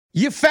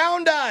You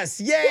found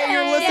us. Yay,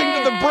 you're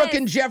listening to the Brooke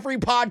and Jeffrey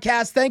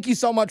podcast. Thank you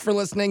so much for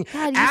listening.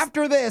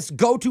 After this,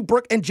 go to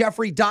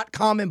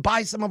brookeandjeffrey.com and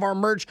buy some of our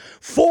merch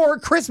for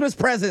Christmas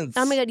presents.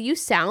 Oh my God, you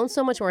sound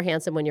so much more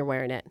handsome when you're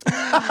wearing it.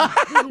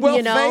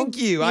 Well, thank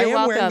you. I am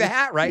welcome. wearing the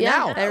hat right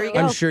now. There you go.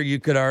 I'm sure you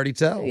could already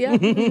tell. Yeah.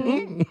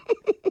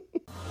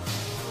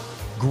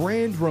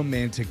 Grand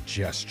romantic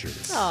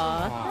gestures.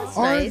 Aw, that's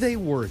Are nice. they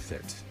worth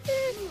it?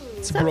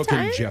 It's Brooke and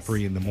sometimes.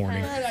 Jeffrey in the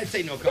morning. I'd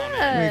say no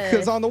comment.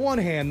 Because on the one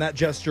hand, that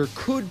gesture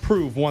could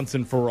prove once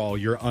and for all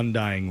your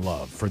undying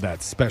love for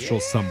that special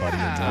somebody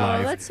in your Oh,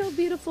 life. that's so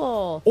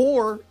beautiful.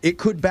 Or it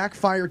could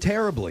backfire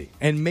terribly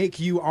and make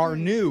you our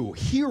new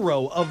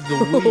hero of the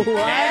week.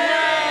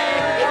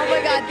 Oh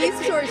my God, these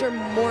stories are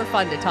more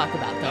fun to talk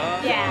about,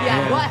 though.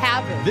 Yeah, what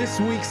happened? This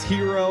week's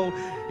hero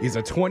is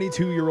a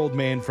 22-year-old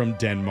man from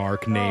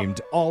Denmark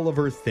named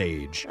Oliver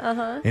Thage.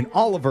 And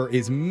Oliver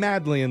is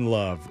madly in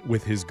love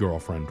with his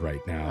girlfriend right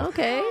now.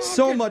 Okay.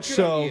 So much good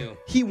so, on you.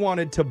 he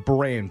wanted to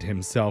brand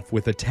himself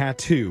with a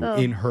tattoo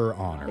in her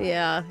honor.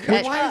 Yeah.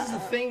 Why is the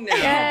thing now?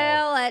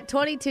 Well, at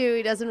 22,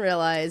 he doesn't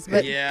realize.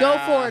 But Yeah. go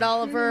for it,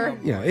 Oliver.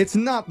 Yeah, it's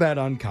not that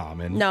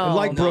uncommon. No.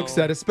 Like Brooke No.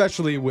 said,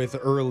 especially with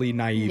early,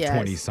 naive Yes.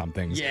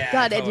 20-somethings. Yeah,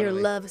 God, and your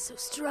totally. love is so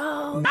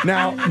strong.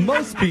 Now,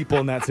 most people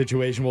in that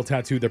situation will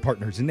tattoo their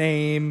partner's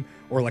name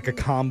or like a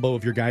combo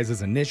of your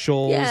guys'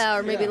 initials. Yeah,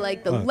 or maybe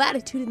like the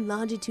latitude and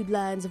longitude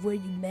lines of where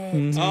you met.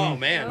 Oh,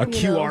 man. A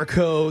QR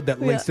code that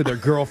links to their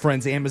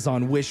girlfriend's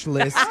Amazon wish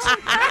list.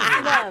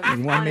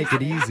 You want to make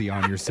it easy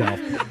on yourself.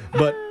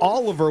 But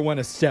Oliver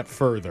went a step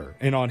further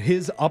and on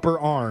his upper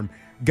arm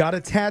got a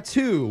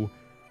tattoo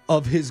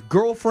of his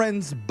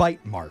girlfriend's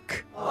bite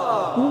mark.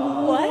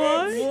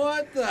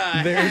 What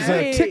the There's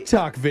a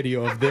TikTok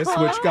video of this,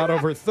 which got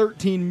over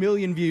 13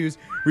 million views,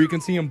 where you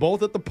can see them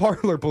both at the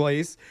parlor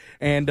place,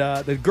 and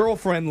the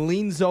girlfriend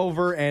leans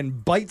over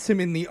and bites him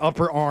in the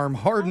upper arm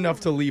hard enough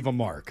to leave a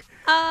mark.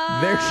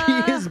 There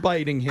she is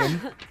biting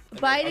him.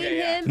 Biting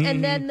him,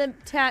 and then the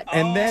tattoo.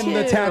 And then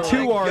the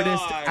tattoo my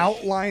artist gosh.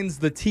 outlines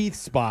the teeth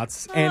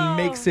spots and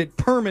makes it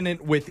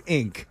permanent with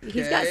ink.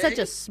 He's got such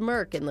a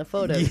smirk in the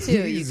photo,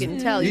 too. You can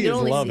tell. he You can is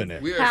only loving see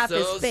it. We are half so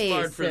his face.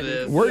 smart for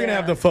this. We're going to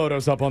have the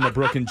photos up on the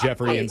Brooke and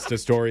Jeffrey Insta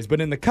stories, but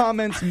in the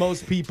comments,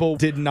 most people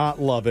did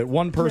not love it.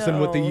 One person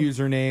with the No.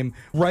 username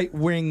Right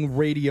Wing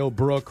Radio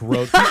Brooke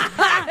wrote,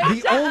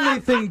 the only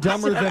thing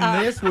dumber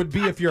than this would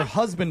be if your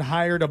husband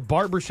hired a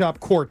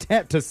barbershop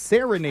quartet to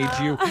serenade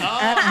you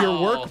at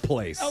your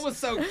workplace. That was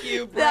so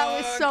cute, bro. That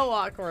was so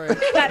awkward.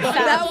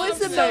 that was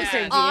the most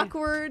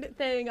awkward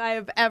thing I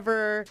have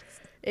ever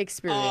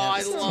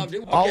experienced. Oh, I loved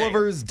it. Okay.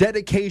 Oliver's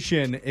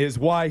dedication is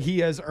why he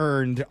has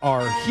earned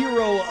our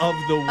Hero of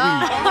the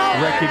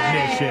Week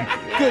recognition.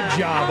 Good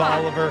job,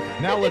 Oliver.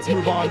 Now let's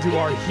move on to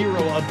our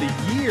Hero of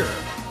the Year,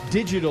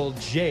 Digital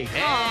Jake,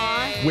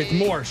 with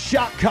more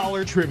shot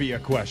collar trivia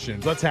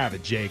questions. Let's have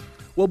it, Jake.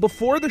 Well,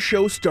 before the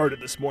show started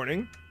this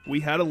morning, we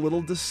had a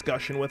little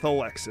discussion with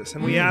Alexis,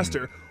 and we asked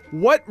her,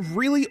 what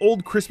really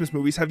old Christmas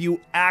movies have you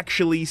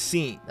actually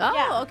seen?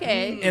 Oh,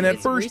 okay. And at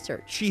It's first,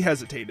 research. she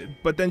hesitated,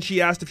 but then she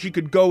asked if she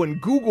could go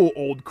and Google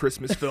old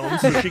Christmas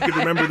films so she could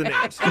remember the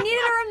names. I needed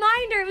a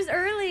reminder. It was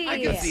early. I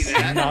can see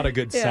that. Not a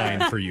good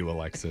sign for you,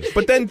 Alexis.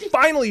 But then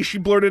finally she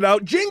blurted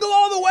out, Jingle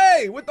All the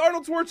Way with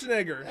Arnold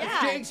Schwarzenegger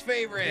That's Jake's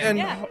favorite.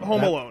 and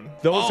Home Alone.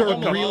 Those Oh, are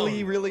Home Alone.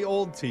 really, really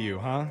old to you,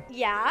 huh?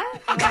 Yeah.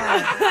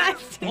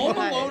 Home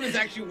Alone is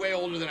actually way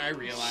older than I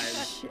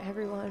realized. Shh,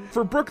 everyone.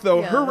 For Brooke,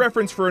 though, her Yeah.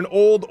 reference for an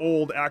old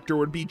actor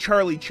would be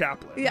Charlie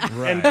Chaplin. Yeah.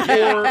 And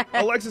for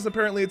Alexis,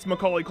 apparently it's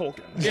Macaulay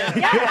Culkin.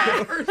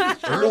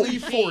 Early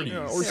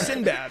 40s. Or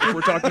Sinbad, if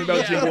we're talking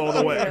about Jingle All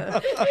the Way.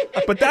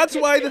 But that's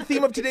why the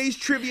theme of today's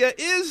trivia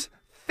is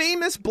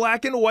famous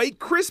black and white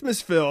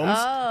Christmas films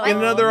in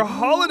another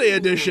holiday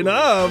edition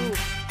of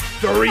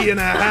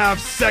 3.5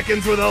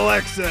 Seconds with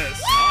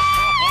Alexis.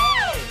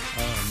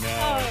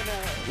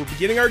 We're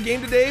beginning our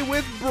game today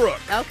with Brooke.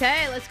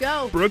 Okay, let's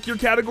go. Brooke, your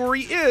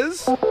category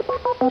is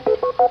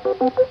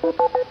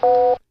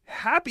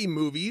happy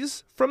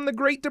movies from the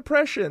Great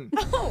Depression.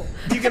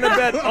 You gonna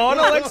bet on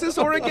Alexis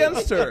or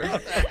against her?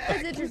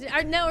 That's interesting.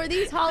 Are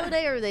these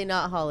holiday or are they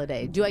not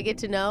holiday? Do I get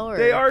to know? Or?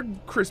 They are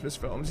Christmas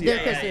films. They're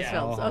Yeah. Christmas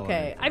films.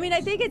 Okay. I mean, I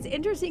think it's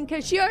interesting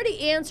because she already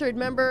answered.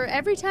 Remember,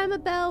 every time a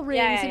bell rings,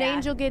 Yeah, an yeah.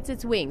 angel gets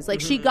its wings.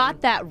 Like, she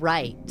got that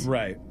right.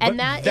 Right. And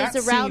But that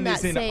is around scene that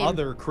is in same-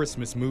 other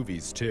Christmas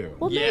movies, too.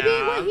 Well, maybe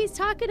Yeah. what he's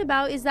talking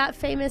about is that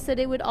famous that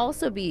it would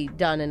also be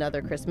done in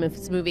other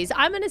Christmas movies.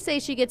 I'm going to say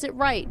she gets it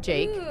right,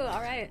 Jake. Ooh,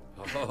 all right.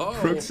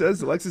 Brooke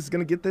says Alexis is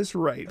going to get this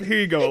right. Here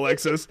you go,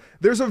 Alexis.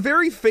 There's a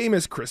very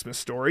famous Christmas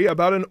story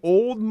about an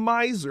old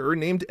miser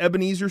named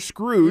Ebenezer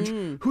Scrooge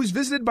who's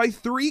visited by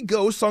 3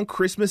 ghosts on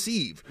Christmas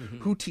Eve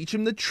who teach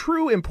him the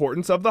true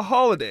importance of the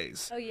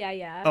holidays. Oh,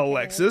 yeah.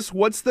 Alexis,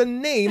 what's the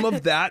name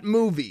of that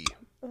movie?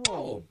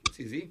 Oh, it's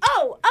easy.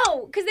 Oh,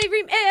 Oh, because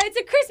it's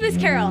a Christmas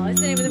Carol. It's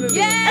the name of the movie.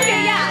 Yeah.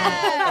 Okay,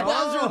 yeah.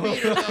 Buzzer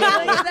beater. Look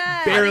at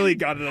that. Barely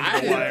got it on I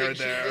the didn't wire think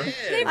she there. did.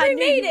 They've I knew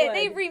remade you it. would.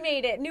 They've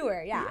remade it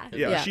newer. Yeah.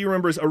 Yeah, she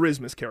remembers A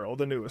Christmas Carol,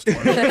 the newest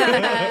one.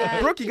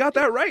 Brooke, you got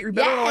that right. You're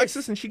better than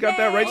Alexis, and she got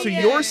that right. So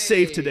you're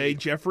safe today,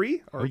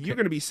 Jeffrey. Or you're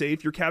going to be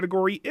safe. Your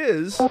category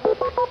is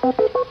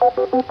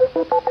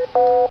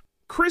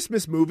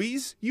Christmas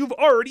movies you've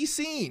already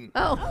seen.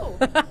 Oh.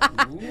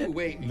 Ooh,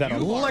 wait. That you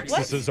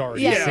Alexis has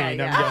already Yeah, seen,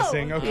 yeah. I'm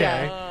guessing.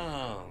 Okay. Oh.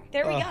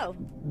 There we go.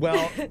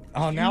 Well,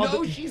 now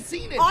No, the, she's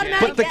seen it.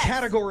 Automatic but the Yes.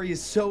 category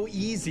is so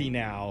easy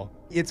now.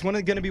 It's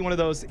going to be one of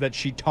those that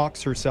she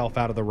talks herself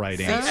out of the right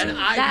Jeff. answer. And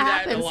I That do that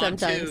a happens lot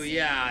sometimes. too.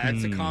 Yeah,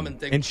 that's a common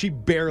thing. And she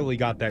barely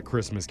got that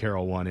Christmas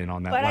Carol one in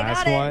on that But I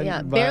last got it. one.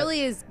 Yeah, but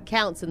barely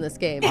counts in this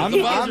game. I'm,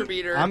 The buzzer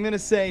beater. I'm going to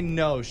say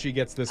no, she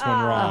gets this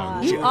one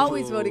wrong. You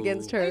always vote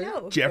against her. I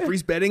know.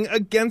 Jeffrey's betting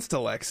against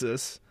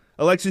Alexis.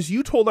 Alexis,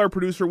 you told our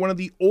producer one of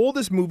the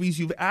oldest movies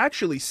you've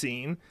actually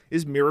seen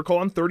is Miracle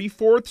on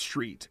 34th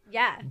Street.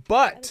 Yeah.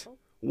 But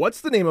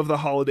what's the name of the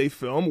holiday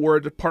film where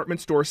a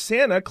department store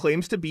Santa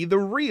claims to be the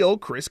real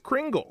Kris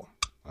Kringle?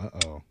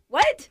 Uh-oh.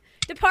 What?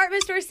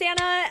 Department store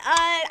Santa?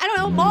 I don't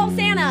know. Mall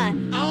Santa.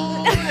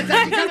 Oh, that's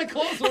actually kind of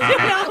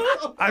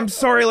close. I'm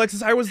sorry,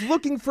 Alexis. I was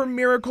looking for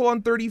Miracle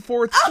on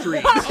 34th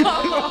Street.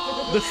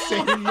 The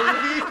same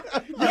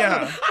movie?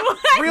 Yeah.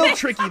 Real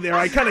tricky there.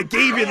 I kind of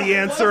gave you the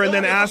answer and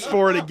then asked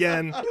for it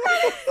again. That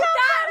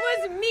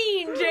was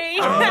mean, Jake.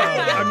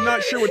 I'm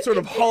not sure what sort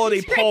of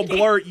holiday Paul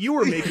Blart you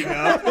were making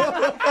up.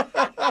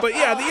 But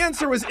yeah, the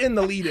answer was in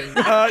the lead-in.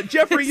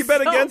 Jeffrey, you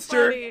bet so against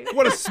funny. her.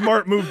 What a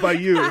smart move by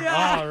you.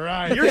 All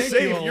right. You're Thank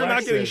safe. you, You're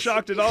not getting Alexis.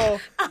 shocked at all.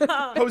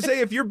 Jose,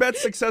 if your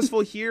bet's successful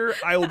here,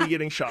 I will be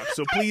getting shocked.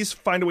 So please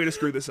find a way to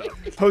screw this up.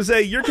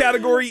 Jose, your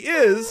category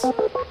is...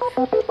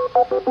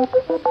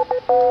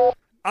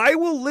 I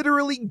will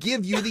literally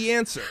give you the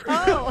answer.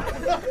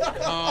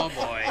 Oh,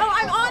 boy.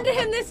 I'm on to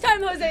him this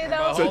time, Jose,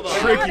 though. It's a Hold on.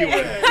 tricky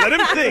one. Let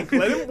him think.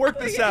 Let him work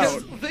this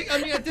out. I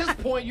mean, at this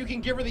point, you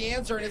can give her the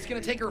answer, and it's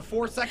going to take her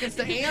 4 seconds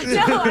to answer.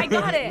 No, I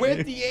got it.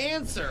 With the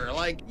answer,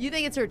 like You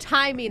think it's her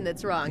timing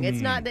that's wrong.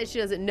 It's not that she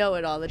doesn't know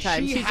it all the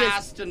time. she She has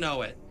just to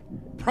know it.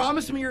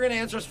 Promise me you're going to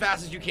answer as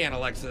fast as you can,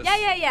 Alexis.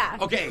 Yeah.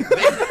 Okay. She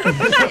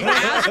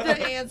has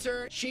to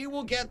answer. She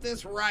will get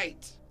this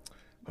right.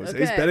 Jose's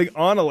Okay. betting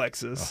on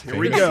Alexis. Here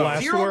we fingers go.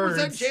 last 0%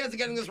 words. chance of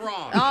getting this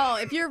wrong. Oh,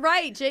 if you're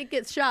right, Jake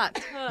gets shocked.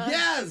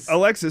 Yes.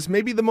 Alexis,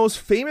 maybe the most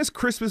famous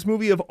Christmas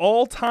movie of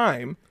all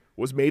time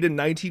was made in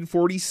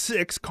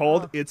 1946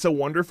 called It's a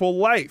Wonderful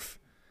Life.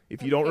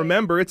 If you don't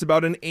remember, it's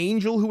about an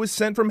angel who was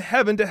sent from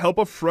heaven to help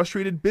a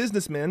frustrated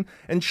businessman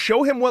and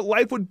show him what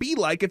life would be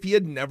like if he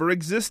had never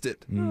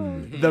existed.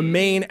 The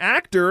main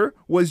actor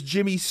was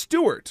Jimmy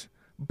Stewart.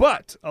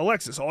 But,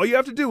 Alexis, all you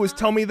have to do is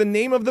tell me the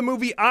name of the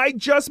movie I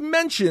just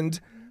mentioned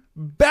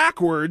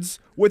backwards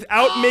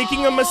without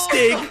making a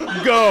mistake.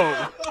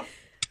 Go.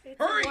 It's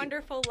Hurry. a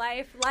wonderful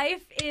life.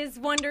 Life is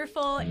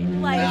wonderful. Wait.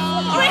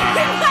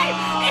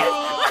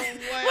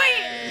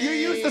 You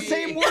used the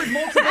same word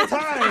multiple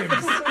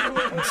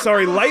times.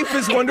 Sorry, life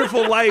is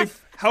wonderful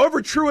life.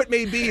 However true it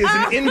may be is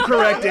an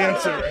incorrect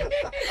answer.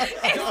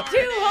 It's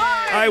too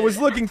hard. I was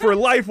looking for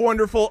life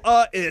wonderful.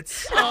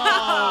 It's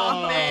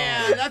Oh,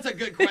 man. That's a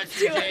good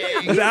question,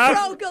 Jake. that.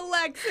 Broke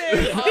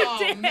Alexis.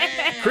 Oh,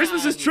 man.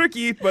 Christmas is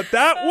tricky, but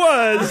that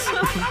was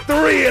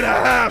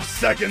 3.5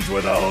 seconds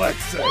with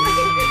Alexis.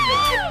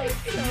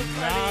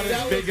 Not as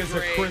That big was as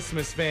great. a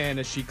Christmas fan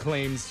as she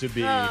claims to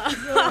be.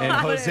 And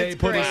Jose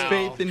put his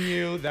faith in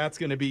you. That's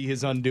going to be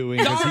his undoing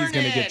because he's Darn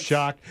going to get it.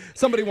 shocked.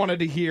 Somebody wanted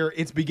to hear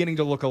it's beginning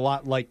to look a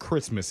lot like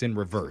Christmas in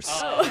reverse.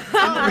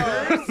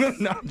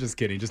 No, I'm just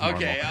kidding. Just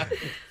normal. Okay.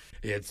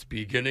 It's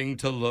beginning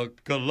to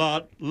look a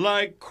lot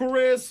like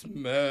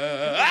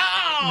Christmas.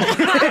 Ow!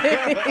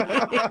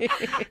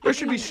 There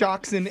should be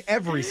shocks in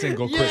every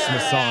single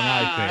Christmas song,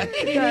 I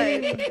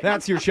think.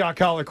 That's your shock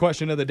collar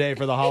question of the day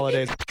for the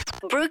holidays.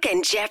 Brooke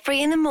and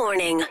Jeffrey in the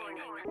morning.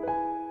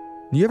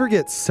 You ever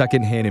get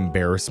secondhand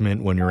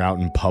embarrassment when you're out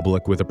in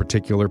public with a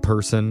particular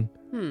person?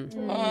 You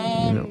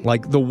know,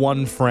 like the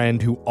one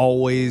friend who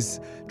always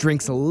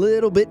drinks a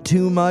little bit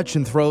too much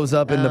and throws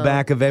up in the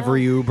back of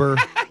every Uber.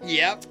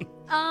 Yep.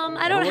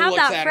 I don't Everyone have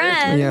looks that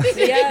at her.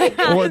 friend.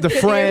 Yeah. Or the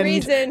friend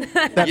reason.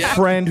 that Yeah.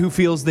 friend who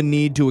feels the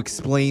need to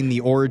explain the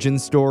origin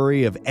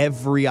story of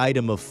every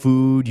item of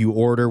food you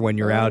order when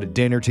you're out at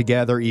dinner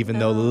together, even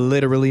though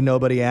literally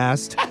nobody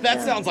asked.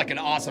 That sounds like an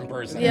awesome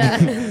person. Yeah.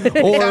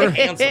 Or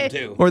Handsome,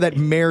 too. Or that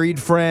married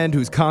friend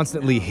who's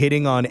constantly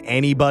hitting on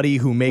anybody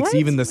who makes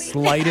even the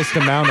slightest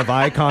amount of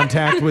eye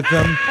contact with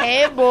them.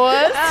 Hey,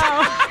 boys.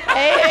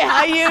 Hey,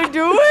 how you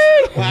doing?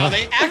 Wow,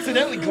 they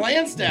accidentally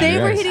glanced at They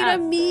her. were hitting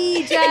on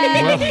me, Jack.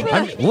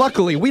 Well,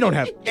 luckily, we don't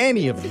have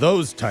any of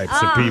those types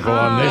of people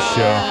on this show.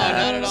 not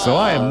at So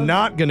I am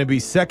not going to be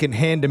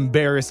secondhand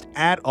embarrassed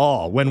at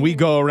all when we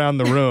go around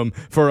the room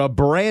for a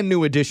brand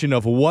new edition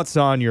of What's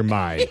on Your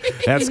Mind.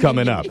 That's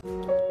coming up.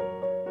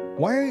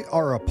 Why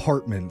are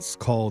apartments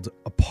called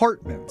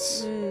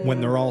apartments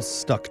when they're all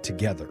stuck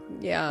together?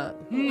 Yeah.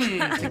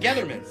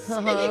 Togetherness.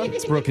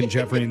 It's Brooke and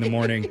Jeffrey in the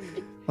morning.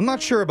 I'm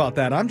not sure about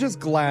that. I'm just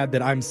glad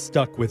that I'm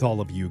stuck with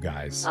all of you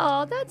guys.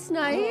 Oh, that's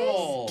nice.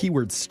 Oh.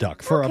 Keyword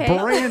stuck for Okay. a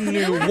brand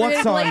new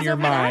What's on Your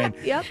Mind.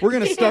 Yep. We're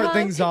going to start Yeah.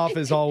 things off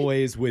as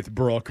always with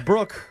Brooke.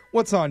 Brooke,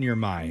 what's on your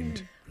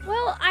mind?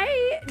 Well,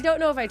 I don't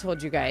know if I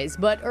told you guys,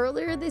 but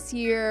earlier this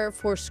year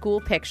for school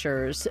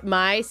pictures,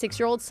 my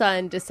 6-year-old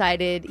son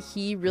decided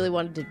he really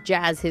wanted to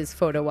jazz his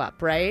photo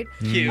up, right?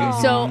 Cute.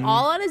 So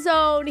all on his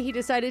own, he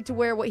decided to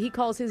wear what he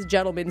calls his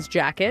gentleman's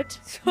jacket,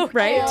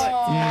 right?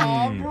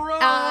 Aw,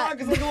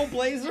 Brooke, it's like a little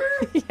blazer.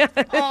 Then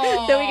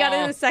we got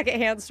it in a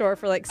secondhand store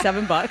for like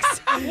 $7.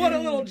 What a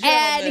little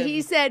gentleman. And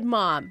he said,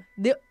 Mom,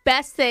 the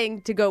best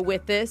thing to go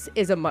with this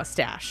is a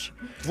mustache.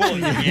 Well,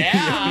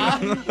 yeah.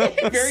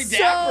 Very dapper.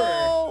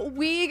 So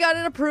we got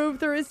it approved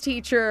through his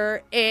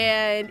teacher,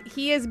 and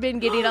he has been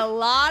getting a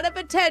lot of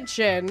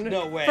attention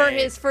No way. for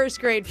his first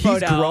grade photo.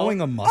 He's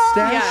growing a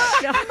mustache?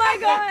 Yeah. Oh my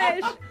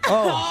gosh.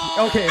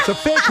 Oh, okay. It's a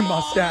fake Oh,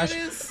 mustache. that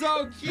is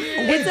so cute.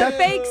 It's a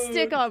fake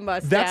stick-on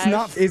mustache. That's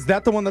not. Is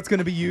that the one that's going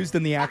to be used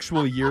in the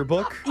actual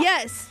yearbook?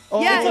 Yes.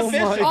 Oh, yes. my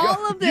God.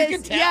 All of You this.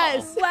 can tell.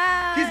 Yes.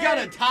 Wow. He's got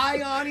a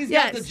tie on. He's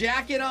Yes. got the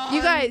jacket on.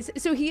 You guys,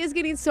 so he is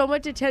getting so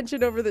much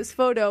attention over this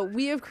photo.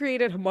 We have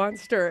created a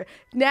monster.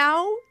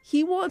 Now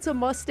he wants a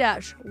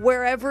mustache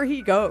wherever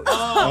he goes.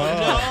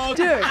 Oh, no.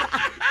 Dude,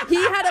 he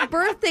had a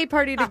birthday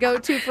party to go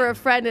to for a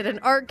friend at an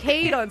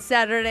arcade on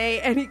Saturday,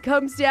 and he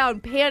comes down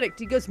panicked.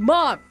 He goes,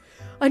 Mom,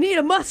 I need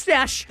a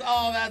mustache.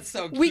 Oh, that's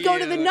so cute. We go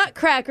to the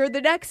Nutcracker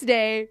the next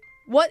day.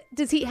 What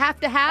does he have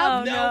to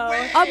have? No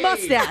way. A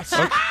mustache.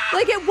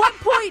 Like, at what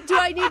point do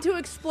I need to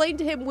explain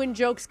to him when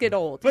jokes get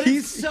old? But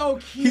He's it's so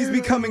cute. He's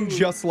becoming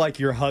just like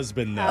your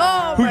husband now,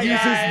 Oh, who my uses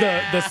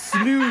God. the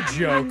snoo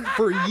joke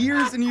for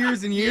years and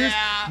years and years.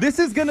 Yeah. This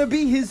is gonna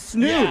be his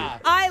snoo. Yeah.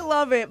 I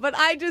love it, but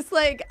I just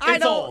like I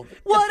It's don't. old.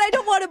 Well, and I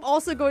don't want him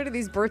also going to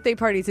these birthday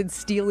parties and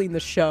stealing the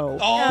show.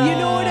 Oh, you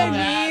know what I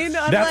that's- mean?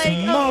 I'm That's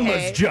like, Mama's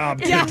okay.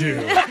 job to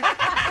do.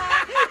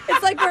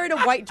 It's like wearing a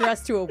white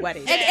dress to a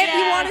wedding. And if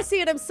you want to see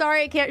it, I'm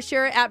sorry I can't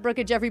share it at Brooke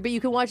and Jeffrey, but you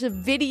can watch a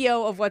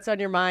video of what's on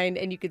your mind,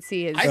 and you can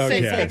see his. I say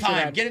Okay. full picture time.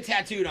 then. Get it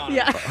tattooed on him.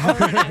 Yeah.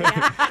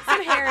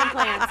 Some hair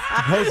implants.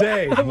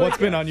 Jose, what's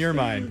been on your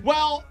mind?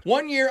 Well,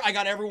 one year I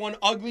got everyone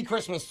ugly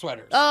Christmas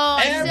sweaters. Oh,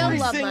 I every still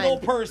love single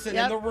mine. person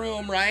Yep. in the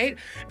room, right?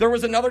 There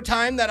was another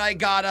time that I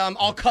got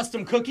all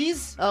custom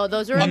cookies. Oh,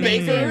 those are A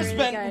amazing. baker Really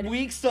spent good.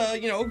 weeks,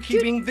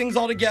 keeping things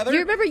all together. You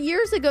remember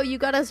years ago you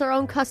got us our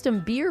own custom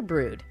beer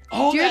brewed.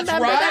 Oh, Do you that's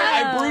remember right.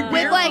 that? I brewed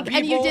With beer like, for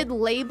and you people. did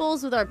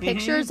labels with our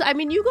pictures. I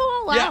mean, you go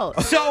all Yeah.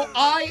 out. So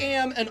I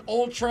am an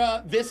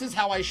ultra. This is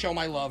how I show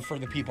my love for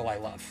the people I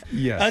love.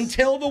 Yes.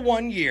 Until the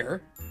one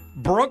year,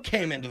 Brooke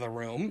came into the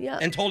room Yep.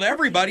 and told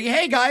everybody,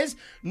 "Hey guys,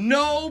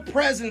 no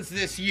presents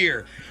this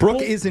year."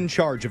 Brooke is in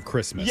charge of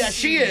Christmas. Yes,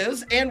 she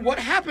is. And what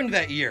happened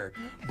that year?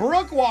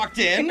 Brooke walked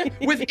in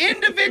with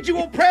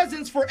individual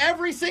presents for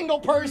every single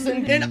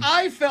person, and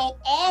I felt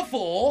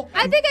awful.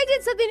 I think I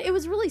did something. It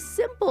was really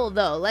simple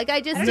though. Like I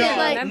just did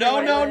like. No.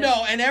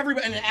 And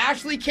everybody, and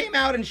Ashley came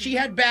out and she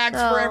had bags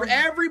for Oh.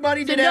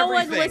 everybody. So Did no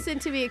everything. one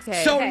listened to me.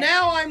 Okay. So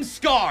now I'm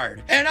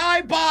scarred, and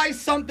I buy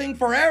something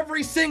for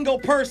every single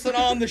person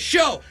on the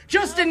show,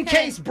 just in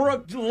case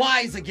Brooke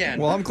lies again.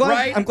 Well, I'm glad.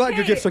 Right? I'm glad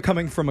your gifts are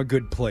coming from a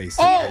good place.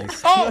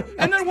 Oh,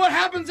 and then what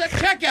happens at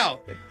checkout?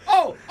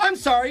 Oh, I'm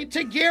sorry.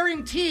 To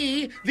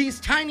guarantee these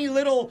tiny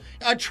little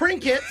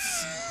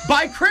trinkets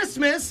by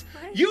Christmas,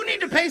 you need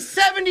to pay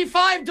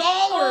 $75.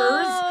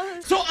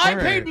 So I All right.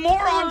 paid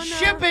more on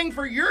shipping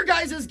for your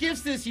guys'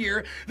 gifts this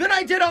year than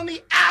I did on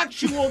the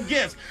actual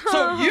gifts.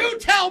 So you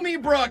tell me,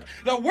 Brooke,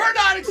 that we're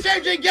not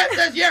exchanging gifts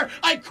this year.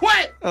 I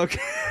quit. Okay.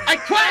 I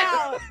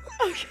quit.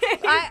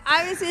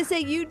 I was gonna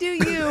say you do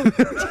you.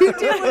 You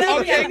do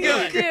whatever Okay, you need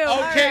good. to do.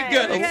 Okay,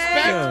 good.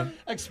 Yeah.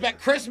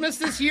 Expect Christmas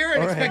this year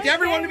and All right. expect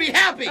everyone to be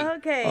happy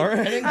Okay. All right.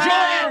 and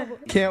enjoy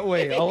it. Can't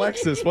wait.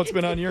 Alexis, what's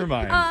been on your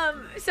mind?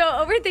 So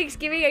over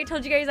Thanksgiving, I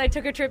told you guys I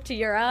took a trip to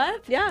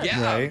Europe. Yeah.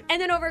 Yeah. Right. And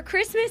then over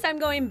Christmas, I'm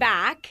going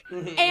back.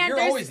 And You're there's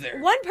always there.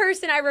 one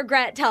person I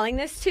regret telling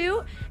this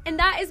to, and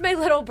that is my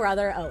little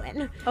brother,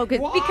 Owen. Oh, good.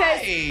 Why?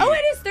 Because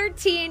Owen is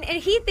 13, and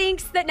he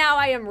thinks that now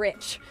I am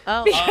rich.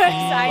 Oh. Because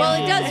I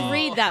Well, it does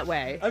read that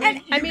way. I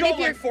mean, I you mean, go if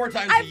you're- like 4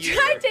 times a I've year.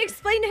 tried to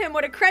explain to him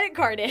what a credit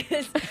card is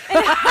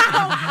and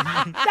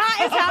how that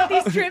is how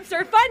these trips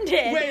are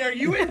funded. Wait, are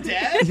you in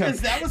debt?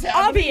 Is that what's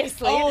happening?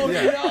 Obviously. Oh,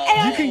 Yeah.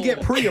 no. You can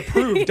get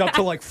pre-approved up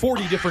to like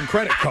 40 different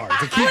credit cards.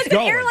 It Oh, keeps it's an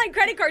going. airline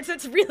credit card, so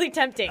it's really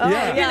tempting.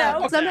 Yeah. Yeah.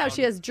 You know? Somehow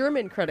she has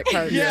German credit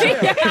cards. Yeah.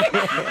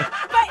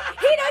 But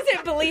he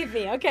doesn't believe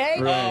me, okay?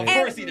 Right. Of And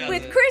course he doesn't.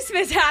 with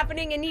Christmas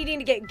happening and needing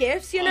to get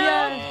gifts, you know?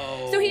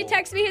 Yeah. So he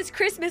texts me his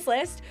Christmas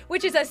list,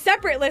 which is a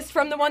separate list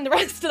from the one the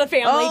rest of the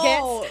family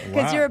Oh, gets.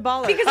 because Wow. you're a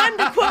baller. Because I'm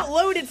the quote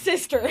loaded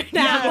sister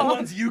Yeah, the now.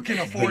 ones you can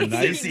afford.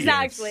 Nice. Sissy.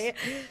 Exactly.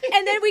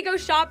 And then we go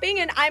shopping,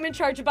 and I'm in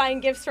charge of buying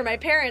gifts for my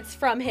parents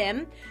from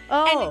him.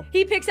 Oh. And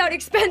he picks out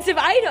expensive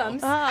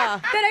items Ah.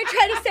 that I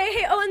try to say,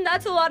 hey, Owen,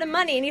 that's a lot of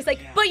money. And he's like,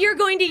 but you're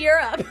going to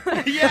Europe.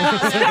 Yeah,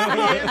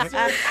 that's the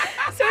answer.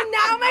 So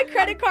now my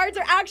credit cards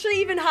are actually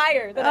even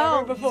higher than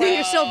ever before. So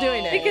you're still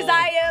doing it. Because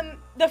I am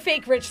the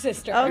fake rich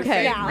sister.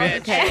 Okay. Now.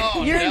 Rich. Okay.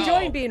 Oh, You're no.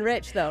 enjoying being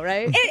rich, though,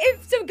 right?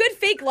 It's some good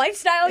fake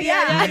lifestyle.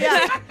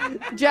 Yeah.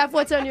 Jeff,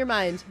 what's on your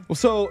mind? Well,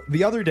 so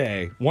the other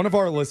day, one of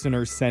our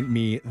listeners sent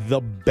me the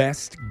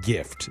best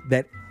gift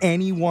that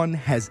anyone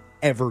has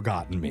ever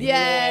gotten me.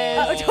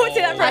 Yes. Don't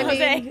say that for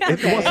Jose.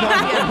 It was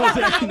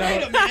not.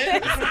 Wait a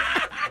minute.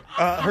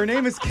 Her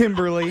name is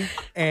Kimberly,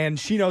 and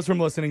she knows from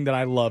listening that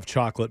I love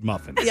chocolate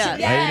muffins. Yeah. I eat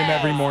them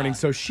every morning.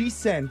 So she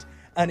sent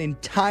an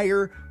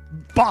entire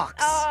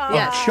box of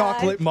Yes.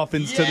 chocolate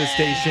muffins to the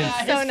station.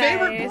 His So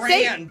favorite nice.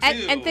 brand, too.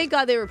 And thank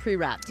God they were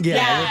pre-wrapped.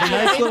 Yeah, with a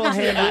nice little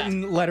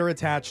handwritten letter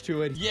attached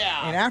to it.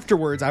 Yeah. And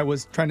afterwards, I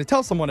was trying to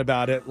tell someone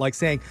about it, like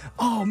saying,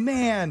 "Oh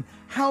man,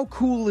 how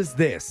cool is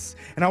this?"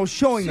 And I was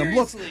showing them,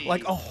 look, Seriously?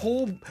 like a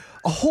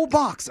whole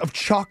box of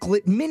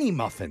chocolate mini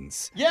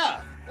muffins.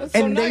 Yeah. That's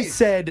And so they nice.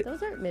 said,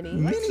 Those aren't mini.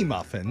 "Mini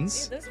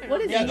muffins."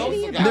 What is Yeah, those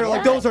mini look about They're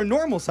like, that? "Those are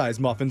normal sized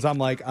muffins." I'm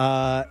like,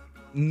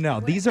 no,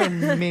 these are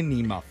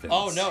mini muffins.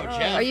 Oh, no,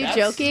 Jeff. Are you that's-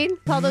 joking?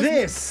 Call those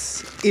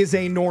This is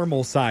a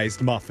normal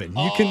sized muffin.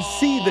 You can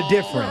see the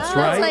difference, That's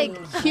right?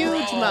 like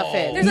huge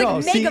muffins. There's No,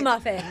 like see- mega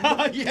muffin.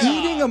 Yeah.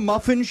 Eating a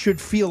muffin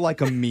should feel like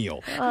a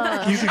meal.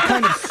 You should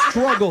kind of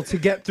struggle to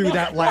get through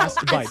that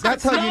last bite.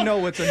 That's how you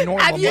know it's a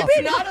normal Have you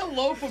muffin. It's not a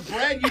loaf of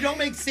bread. You don't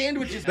make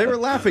sandwiches. They were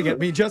laughing at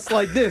me just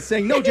like this,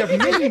 saying, "No, Jeff,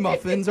 mini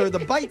muffins are the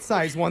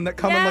bite-sized one that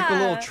come in like the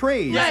little Yeah.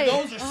 trays." Yeah, Right.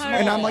 those are small.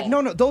 And I'm like,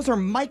 no, those are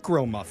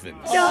micro muffins.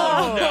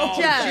 Oh, no,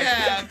 Jeff.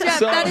 Jeff.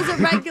 So- That is a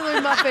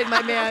regular muffin,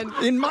 my man.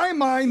 In my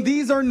mind,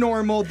 these are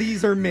normal,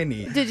 these are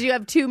mini. Did you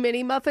have 2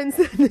 mini muffins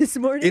this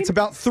morning? It's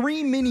about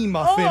 3 mini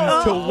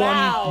muffins to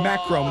one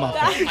macro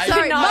muffin.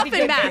 Sorry, cannot be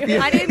muffin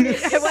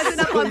math. I wasn't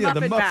up on Yeah,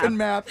 the muffin muffin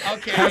math. math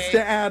Okay. has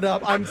to add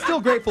up. I'm still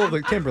grateful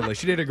to Kimberly.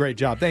 She did a great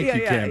job. Thank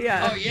you, Kim.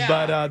 Oh, yeah.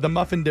 But the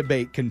muffin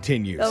debate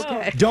continues.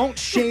 Okay. Don't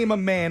shame a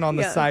man on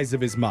the Yeah. size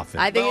of his muffin.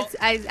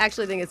 I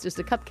actually think it's just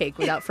a cupcake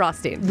without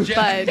frosting. Jeff,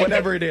 But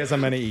Whatever it is, I'm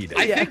going to eat it.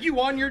 I think you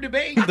won your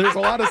debate. There's a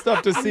lot of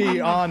stuff to see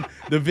on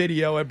the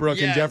video at Brooke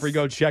and Yes. Jeffrey.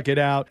 Go check it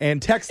out.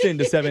 And text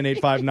into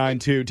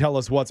 78592. Tell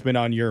us what's been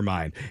on your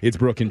mind. It's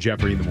Brooke and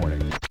Jeffrey in the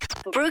morning.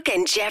 Brooke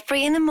and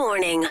Jeffrey in the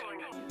morning.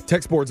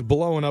 Text board's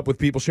blowing up with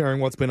people sharing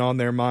what's been on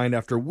their mind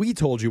after we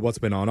told you what's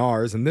been on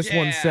ours. And this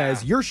one Yeah.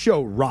 says, "Your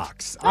show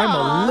rocks. I'm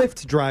a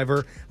Lyft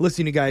driver,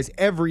 listening to you guys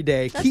every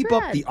day. Keep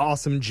up rad. the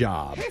awesome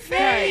job."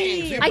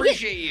 Thanks. We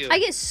appreciate you. I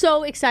get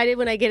so excited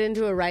when I get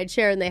into a ride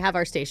share and they have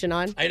our station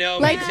on. I know,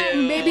 Like, me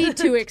too. maybe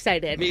too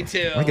excited. Me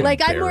too. I get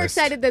Like, I'm more embarrassed.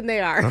 excited than they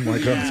are. I'm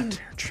like, oh,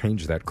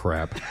 change that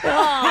crap.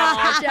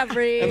 Aw,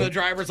 Jeffrey. And the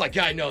driver's like,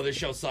 yeah, I know this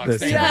show sucks.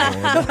 This Thank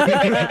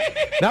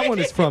is that one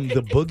is from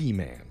The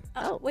Boogeyman.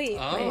 Oh, wait.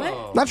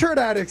 Oh. Not sure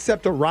I'd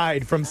accept a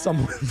ride from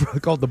someone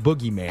called The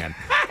Boogeyman.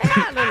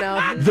 I don't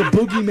know. The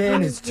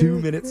Boogeyman is 2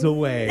 minutes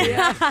away.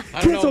 I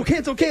don't know.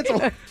 Cancel.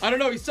 I don't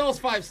know. He sells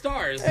 5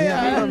 stars.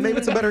 Yeah, maybe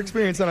it's a better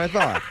experience than I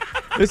thought.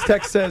 This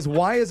text says,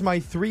 "Why is my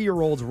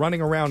 3-year-old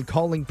running around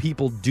calling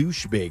people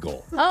douche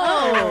bagel?"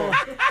 Oh,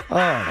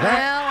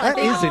 That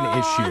is an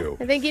issue.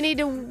 I think you need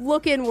to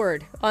look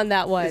inward on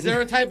that one. Is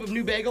there a type of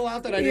new bagel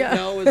out that I Yeah. didn't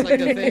know was like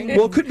a thing?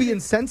 Well, it could be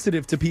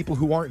insensitive to people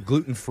who aren't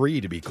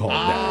gluten-free to be called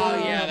that.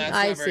 Oh, yeah, that's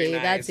I not very see.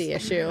 nice. That's the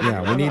issue.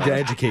 Yeah, we need to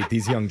educate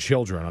these young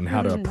children on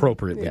how to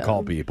appropriately Yeah.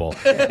 call people.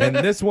 And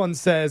this one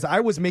says, "I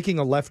was making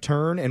a left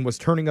turn and was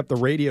turning up the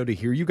radio to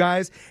hear you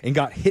guys and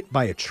got hit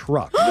by a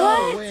truck."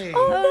 No way.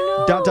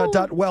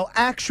 Well,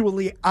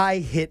 actually, I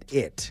hit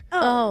it.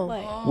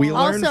 Oh. We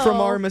learned Also-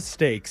 from our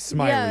mistakes,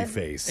 smiley Yeah.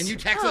 face. And you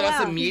texted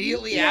us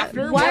immediately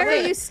after? Why What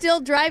are the- you still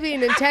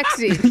driving and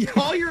texting?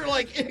 Call your,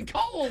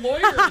 call a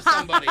lawyer or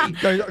somebody.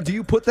 Do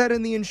you put that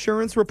in the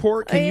insurance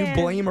report? Can Yeah. you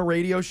blame a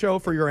radio show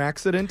for your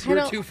accident? You're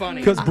don't- too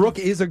funny. Because Brooke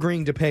is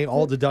agreeing to pay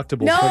all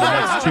deductibles No, for the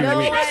next 2 no,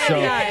 weeks. I So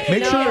am not.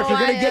 make sure No, if you're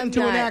going I to get am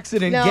into an not.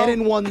 accident, No. get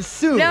in one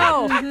soon.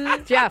 No,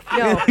 Jeff,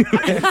 no.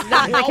 It's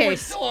not the Oh, we're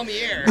case. still on the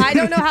air. I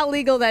don't know how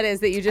legal that is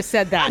that you just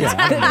said that. Yeah,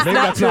 I don't know. Maybe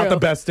not that's not true. the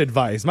best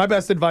advice. My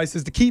best advice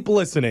is to keep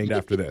listening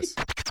after this.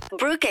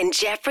 Brooke and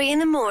Jeffrey in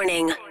the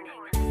morning.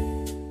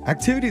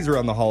 Activities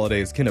around the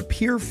holidays can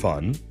appear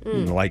fun,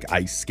 like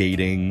ice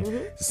skating,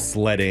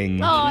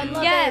 sledding, Oh, I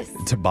love Yes.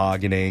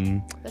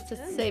 tobogganing. That's the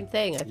same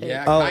thing, I think.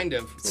 Yeah, Oh, kind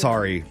of.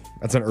 Sorry,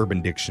 that's an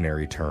Urban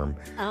Dictionary term.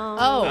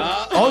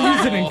 Oh. I'll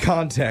use it in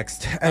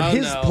context. At Oh,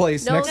 his no.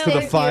 place No, next to the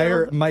thank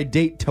fire, you. my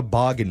date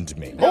tobogganed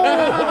me.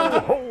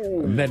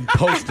 And then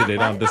posted it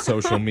onto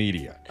social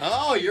media.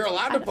 Oh, you're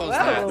allowed to post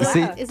that.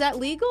 See, Is that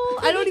legal?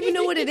 I don't even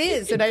know what it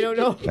is, and I don't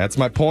know. that's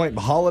my point.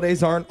 The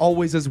holidays aren't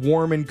always as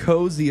warm and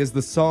cozy as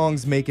the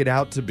songs make it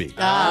out to be.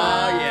 Oh,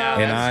 yeah,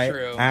 And that's I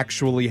true.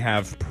 actually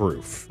have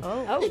proof.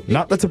 Oh.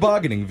 Not the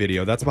tobogganing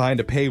video, that's behind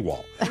a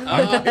paywall.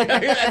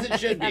 As it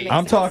should be.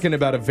 I'm talking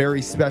about a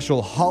very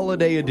special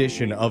holiday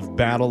edition of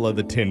Battle of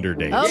the Tinder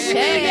Dates.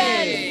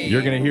 Okay.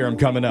 You're going to hear them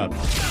coming up. 2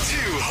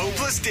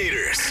 hopeless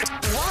daters.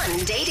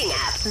 One dating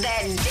app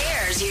that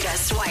dares you to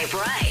swipe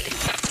right.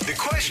 The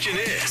question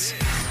is,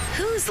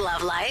 Whose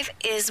love life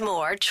is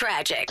more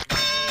tragic?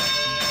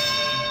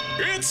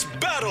 It's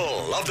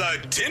Battle of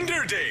the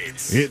Tinder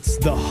Dates. It's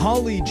the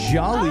Holly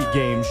Jolly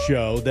game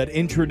show that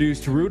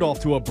introduced Rudolph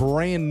to a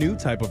brand new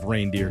type of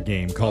reindeer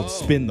game called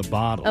Spin the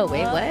Bottle. Oh,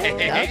 wait, what?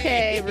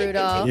 Okay,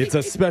 Rudolph. It's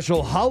a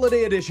special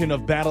holiday edition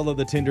of Battle of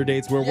the Tinder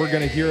Dates where we're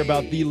going to hear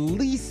about the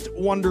least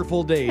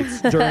wonderful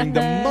dates during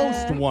the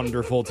most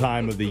wonderful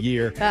time of the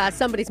year.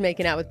 Somebody's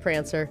making out with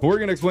Prancer. We're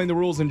going to explain the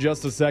rules in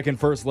just a second.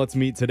 First, let's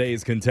meet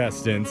today's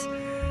contestants.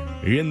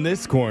 In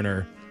this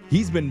corner,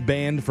 he's been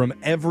banned from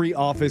every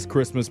office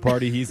Christmas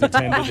party he's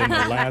attended in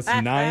the last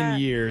 9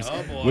 years,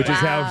 which is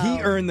how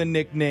he earned the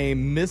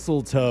nickname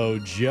Mistletoe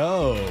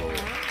Joe.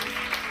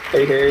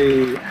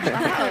 Hey.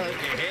 Wow.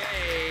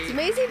 It's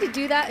amazing to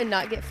do that and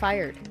not get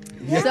fired.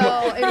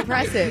 So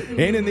impressive.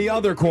 And in the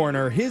other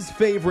corner, his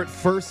favorite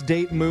first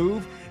date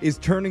move is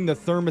turning the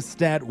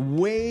thermostat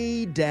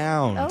way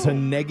down to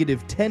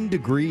negative 10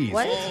 degrees.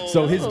 What?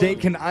 So his date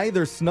can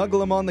either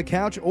snuggle him on the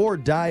couch or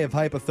die of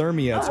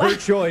hypothermia. It's her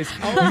choice.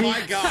 Oh,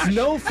 my gosh.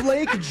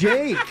 Snowflake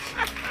Jake.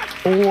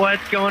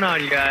 What's going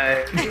on, you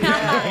guys?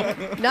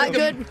 Not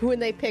good when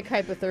they pick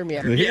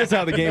hypothermia. Here's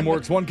how the game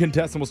works. One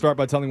contestant will start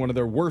by telling one of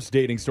their worst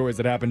dating stories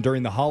that happened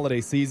during the holiday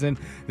season.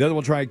 The other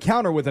will try and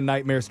counter with a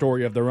nightmare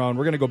story of their own.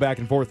 We're going to go back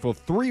and forth for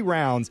 3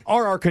 rounds.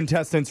 Are our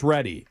contestants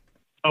ready?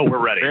 Oh,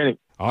 we're ready.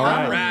 All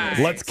right.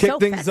 Let's kick So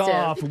things festive.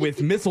 off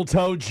with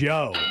Mistletoe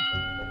Joe.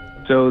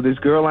 So this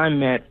girl I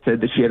met said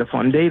that she had a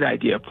fun date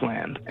idea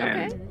planned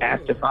and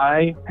asked if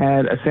I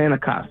had a Santa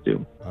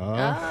costume.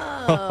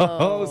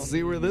 Oh,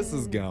 see where this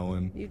is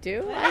going. You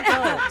do?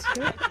 I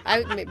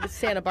don't. Maybe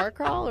Santa bar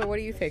crawl, or what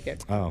are you thinking?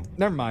 Oh,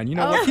 never mind. You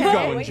know what? Keep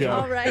going, Joe.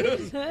 All right.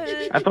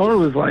 I thought it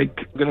was like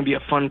going to be a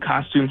fun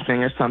costume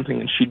thing or something,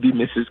 and she'd be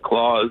Mrs.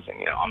 Claus,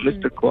 and I'm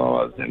Mr.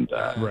 Claus. And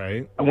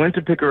Right. I went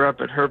to pick her up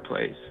at her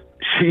place.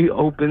 She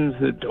opens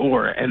the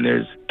door, and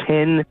there's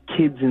 10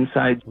 kids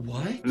inside.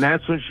 What? And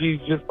that's when she's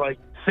just like,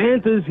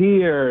 Santa's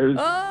here.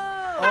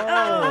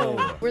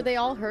 Oh. Were they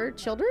all her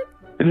children?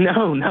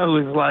 No,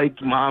 it was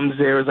like mom's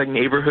there. It was like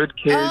neighborhood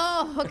kids.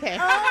 Oh, okay.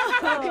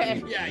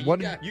 Okay. Yeah,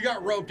 What? you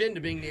got roped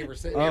into being neighbor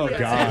Santa. Oh,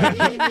 God.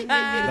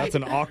 That's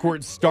an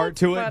awkward start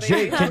to it. That's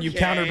Jake, can you Okay.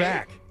 counter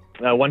back?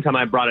 One time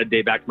I brought a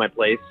date back to my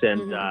place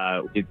and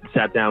we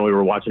sat down, we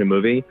were watching a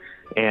movie,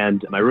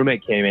 and my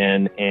roommate came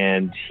in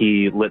and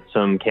he lit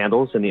some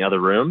candles in the other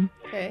room.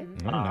 Okay.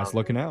 Oh, nice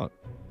looking out.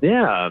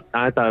 Yeah,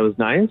 I thought it was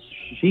nice.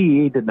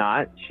 She did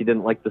not. She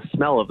didn't like the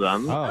smell of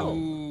them. Oh.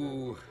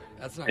 Ooh,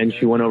 that's not And good.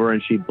 she went over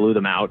and she blew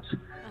them out.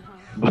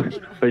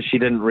 But she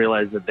didn't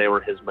realize that they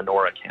were his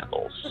menorah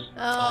candles.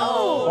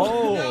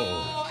 Oh.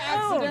 No,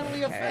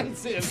 accidentally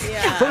offensive.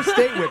 Yeah. First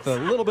date with a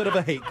little bit of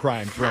a hate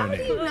crime thrown How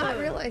did you in. not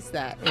realize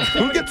that?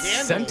 Who gets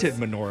Candles. scented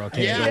menorah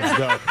Yeah. candles,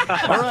 though?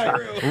 All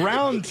right,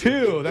 round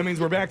 2. That means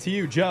we're back to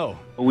you, Joe.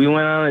 We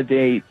went on a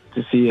date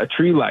to see a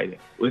tree lighting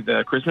with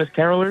Christmas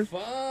carolers.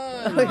 Fun.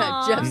 Oh,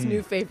 yeah, Jeff's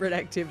new favorite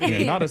activity.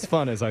 Yeah, not as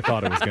fun as I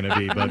thought it was going to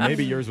be, but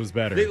maybe yours was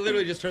better. They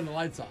literally just turned the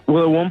lights off.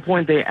 Well, at one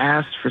point they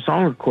asked for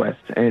song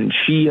requests, and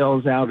she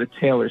yells out a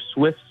Taylor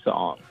Swift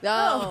song.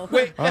 Oh.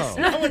 Wait, that's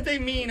Oh. not what they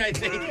mean, I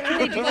think.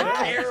 They do like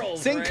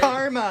carols, Sing right?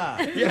 Karma.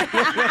 Yeah,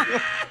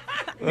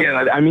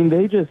 I mean,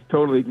 they just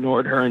totally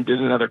ignored her and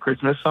did another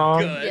Christmas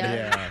song. Good.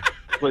 Yeah.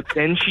 But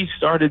then she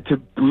started to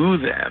boo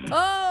them.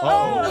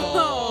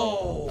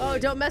 Oh,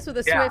 don't mess with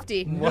a Yeah.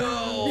 Swiftie.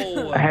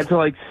 No. I had to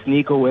like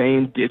sneak away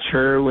and ditch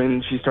her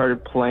when she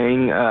started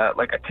playing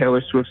like a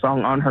Taylor Swift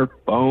song on her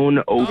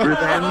phone over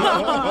them.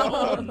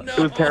 Oh, no. It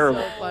was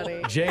terrible. So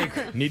funny.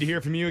 Jake, need to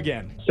hear from you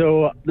again.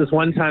 So this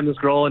one time, this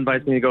girl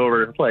invites me to go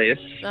over to her place,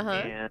 Uh-huh.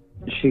 and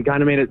she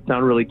kind of made it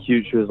sound really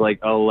cute. She was like,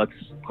 "Oh, let's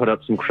put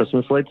up some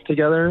Christmas lights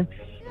together."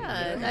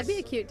 Yeah, that'd be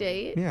a cute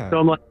date. Yeah. So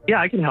I'm like, "Yeah,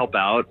 I can help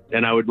out."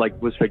 And I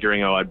was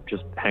figuring, oh, I'd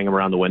just hang them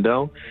around the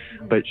window,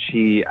 but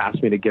she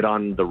asked me to get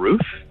on the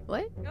roof.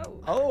 What?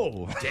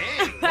 Oh.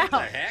 Dang, what the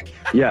heck?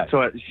 Yeah.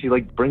 So she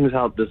brings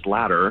out this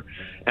ladder,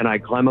 and I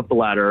climb up the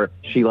ladder.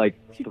 She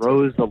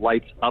throws the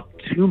lights up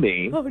to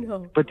me. Oh,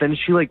 no. But then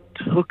she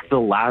took the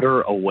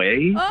ladder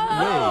away,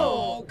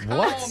 Oh, come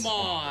What?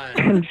 on.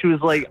 and she was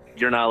like,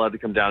 "You're not allowed to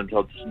come down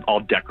until it's all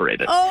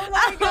decorated." Oh,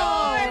 my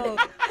God.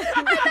 I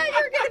thought you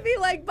were going to be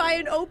by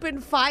an open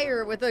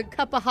fire with a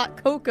cup of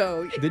hot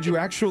cocoa. Did you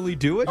actually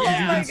do it? Did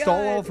you my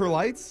install God. all of her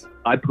lights?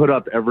 I put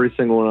up every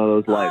single one of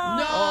those lights.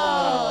 No.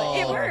 Oh,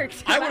 it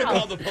worked. I would have Wow.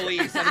 called the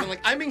police. I'd been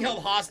like, I'm being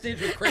held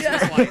hostage with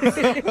Christmas lights.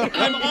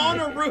 I'm on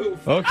a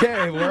roof.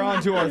 Okay, we're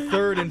on to our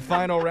third and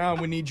final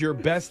round. We need your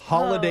best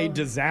holiday Oh.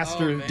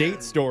 disaster Oh, man.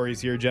 date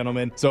stories here,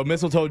 gentlemen. So,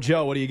 Mistletoe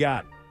Joe, what do you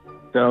got?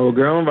 So a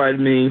girl invited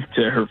me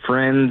to her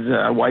friend's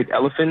white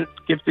elephant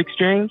gift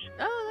exchange.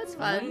 Oh, that's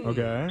fun.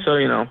 Okay.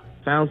 So,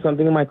 found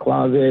something in my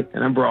closet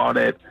and I brought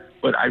it.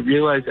 But I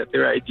realized that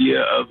their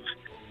idea of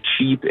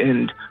cheap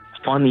and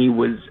funny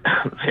was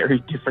very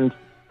different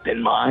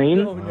than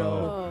mine. Oh,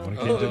 no. Want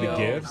to get into the no.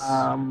 gifts?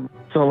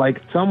 So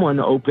someone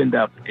opened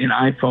up an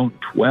iPhone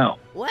 12.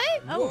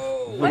 What?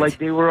 Whoa. But,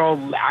 they were all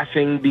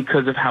laughing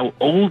because of how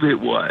old it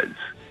was.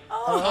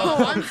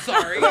 Oh, I'm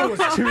sorry. That was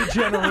 2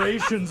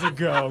 generations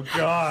ago.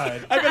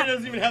 God. I bet it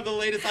doesn't even have the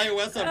latest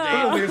iOS It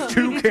update. only has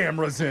 2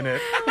 cameras in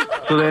it.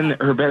 So then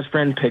her best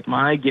friend picked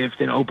my gift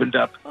and opened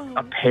up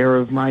a pair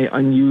of my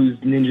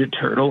unused Ninja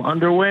Turtle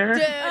underwear.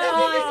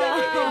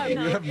 You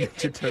have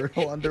Ninja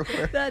Turtle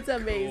underwear. That's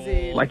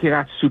amazing. Like, it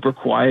got super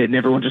quiet and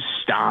everyone just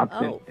stopped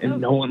Oh. and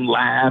no one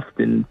laughed.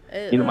 And,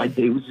 my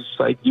date was just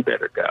like, you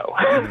better go.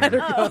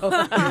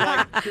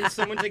 Like, can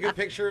someone take a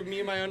picture of me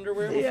in my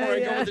underwear before I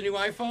go with the new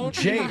iPhone?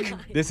 Jake,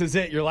 this is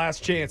it. Your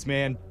last chance,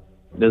 man.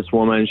 This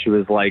woman, she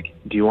was like,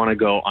 do you want to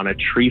go on a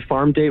tree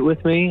farm date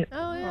with me?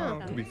 Oh,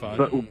 yeah. Could be fun.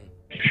 But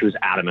she was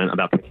adamant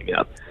about picking me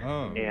up.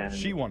 Oh, And-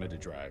 she wanted to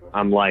drive.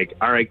 I'm like,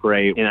 all right,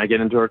 great. And I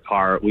get into her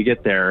car. We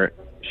get there.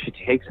 She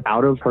takes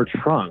out of her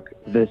trunk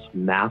this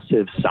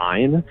massive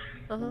sign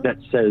that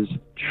says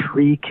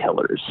tree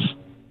killers.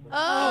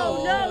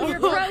 Oh, no, you're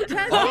protesting.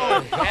 Oh,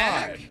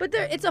 heck. But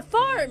it's a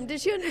farm.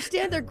 Does she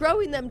understand they're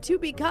growing them to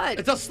be cut?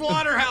 It's a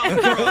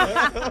slaughterhouse,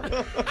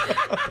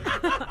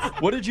 bro.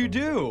 What did you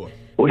do?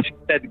 Well, she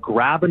said,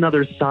 grab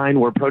another sign.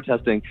 We're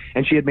protesting.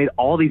 And she had made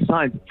all these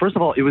signs. First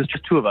of all, it was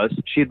just 2 of us.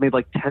 She had made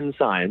like 10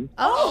 signs.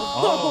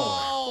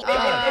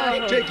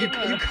 Jake,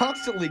 you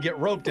constantly get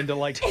roped into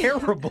like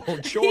terrible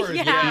chores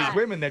with these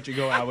women that you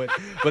go out with.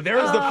 But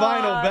there's the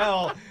final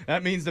bell.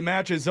 That means the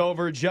match is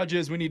over.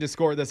 Judges, we need to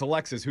score this.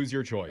 Alexis, who's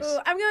your choice? Ooh,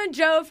 I'm going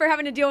Joe for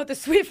having to deal with the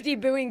Swiftie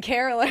booing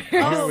caroler. All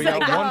right, we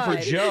got God. one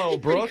for Joe.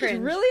 Brooke, it's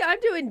Really? I'm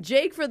doing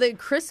Jake for the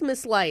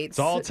Christmas lights.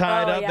 all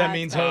tied Oh, up. yeah, That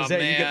means, it's- Jose,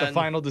 Oh, you get the man.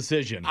 final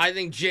decision. I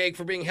think Jake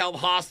for being held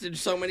hostage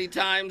so many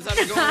times.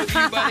 I'm going with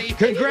you, buddy.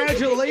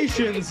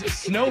 Congratulations,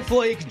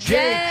 Snowflake Jake.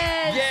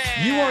 Yes.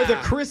 Yeah. You are the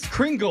Chris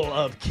Kringle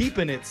of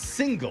keeping it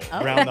single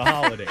around the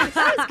holidays.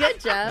 That was good,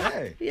 Jeff.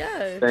 Hey.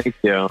 Yeah. Thank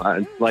you.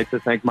 I'd like to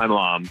thank my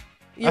mom.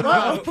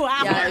 Wow.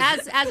 Wow. Yeah,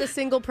 as a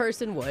single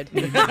person would.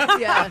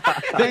 Yeah.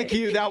 Thank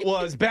you. That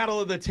was Battle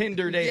of the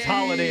Tinder Dates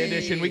Holiday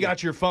Edition. We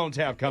got your phone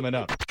tap coming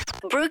up.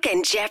 Brooke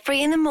and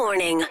Jeffrey in the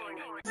morning.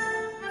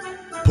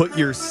 Put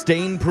your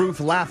stain-proof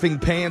laughing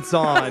pants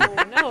on.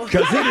 No.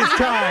 Because it is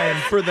time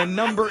for the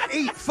number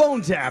 8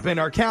 phone tap in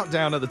our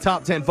countdown of the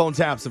top 10 phone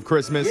taps of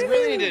Christmas. We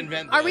really need to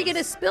invent Are we those.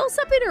 going to spill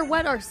something or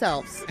wet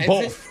ourselves? Is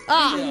Both. it-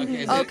 Ah, is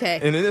it- okay.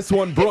 And in this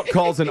one, Brooke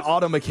calls an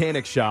auto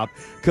mechanic shop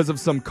because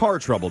of some car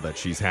trouble that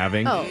she's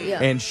having. Oh,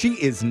 yeah. And she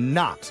is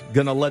not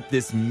going to let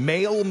this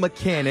male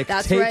mechanic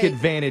That's take right.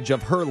 advantage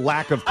of her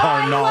lack of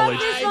car knowledge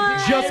this one.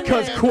 just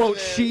because, quote,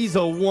 she's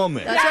a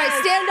woman. That's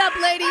right. Stand up,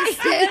 ladies.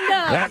 Stand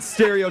up. That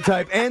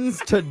stereotype ends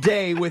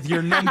today with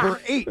your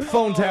number 8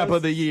 phone tap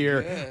of the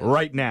year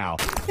right now.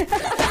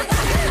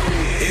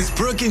 It's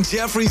Brooke and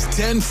Jeffrey's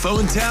 10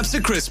 phone taps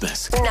of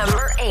Christmas.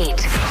 Number 8.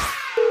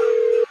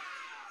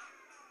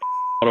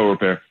 Auto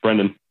repair,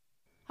 Brendan.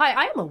 Hi,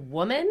 I am a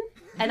woman,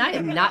 and I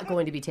am not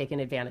going to be taken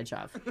advantage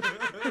of.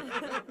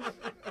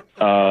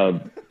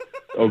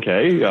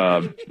 Okay.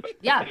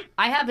 Yeah,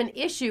 I have an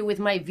issue with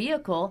my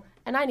vehicle,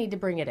 and I need to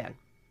bring it in.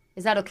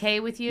 Is that okay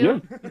with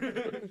you?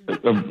 Yeah.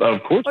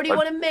 Of course. Or do you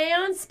want to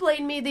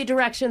mansplain me the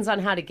directions on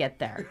how to get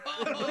there?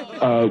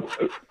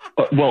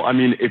 Well, I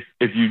mean,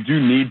 if you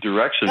do need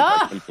directions,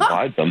 I can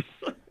provide them.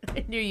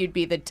 I knew you'd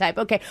be the type.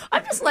 Okay,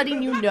 I'm just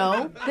letting you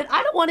know that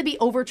I don't want to be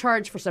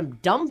overcharged for some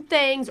dumb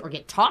things or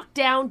get talked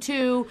down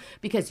to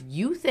because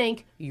you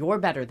think you're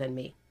better than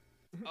me.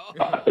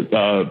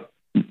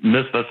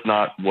 Miss, that's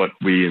not what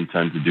we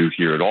intend to do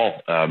here at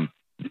all.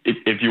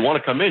 If you want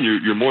to come in,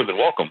 you're more than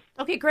welcome.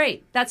 Okay,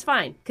 great. That's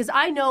fine because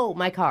I know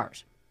my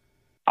cars.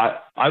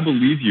 I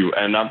believe you,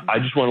 and I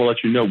just want to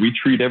let you know we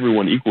treat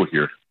everyone equal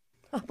here.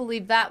 I'll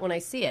believe that when I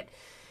see it.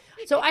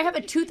 So I have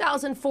a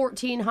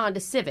 2014 Honda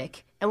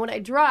Civic, and when I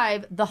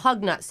drive, the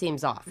hug nut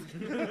seems off.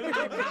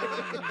 The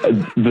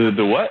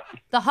what?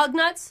 The hug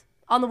nuts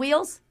on the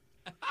wheels?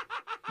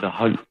 The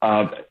hug.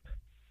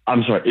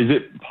 I'm sorry. Is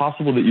it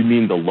possible that you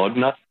mean the lug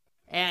nut?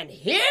 And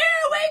here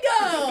we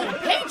go!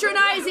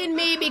 Patronizing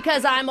me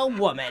because I'm a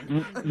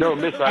woman. No,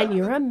 Miss. And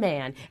you're a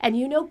man, and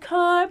you know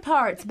car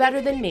parts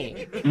better than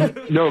me.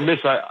 No, Miss.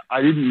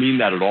 I didn't mean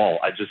that at all.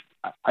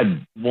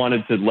 I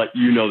wanted to let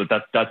you know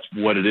that that's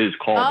what it is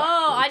called.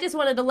 Oh, I just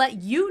wanted to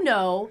let you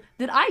know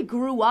that I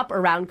grew up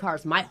around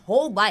cars my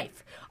whole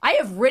life. I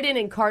have ridden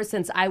in cars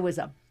since I was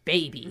a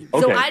baby.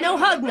 So Okay. I know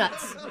hug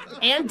nuts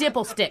and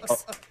dipple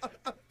sticks.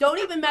 Don't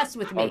even mess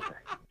with me.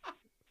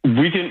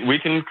 We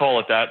can call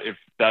it that if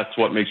that's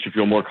what makes you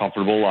feel more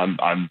comfortable.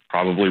 I'm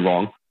probably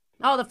wrong.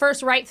 Oh, the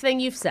first right thing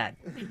you've said.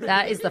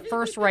 That is the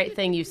first right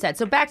thing you said.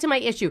 So back to my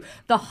issue.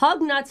 The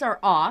hug nuts are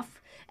off.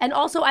 And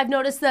also, I've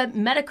noticed the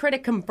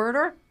Metacritic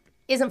converter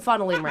isn't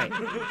funneling right.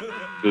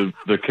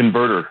 The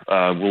converter.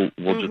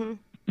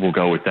 We'll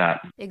go with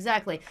that.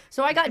 Exactly.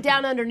 So I got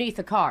down underneath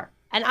the car,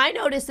 and I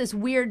noticed this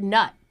weird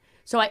nut.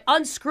 So I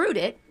unscrewed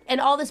it, and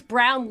all this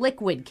brown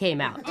liquid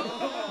came out.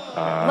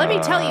 Let me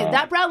tell you,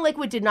 that brown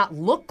liquid did not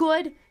look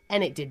good,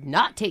 and it did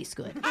not taste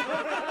good.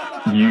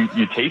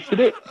 You tasted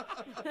it?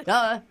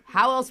 Duh.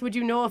 How else would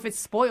you know if it's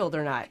spoiled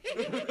or not?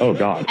 Oh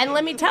God. And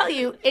let me tell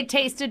you, it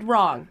tasted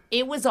wrong.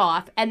 It was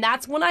off, and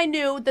that's when I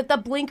knew that the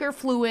blinker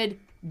fluid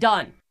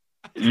done.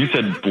 You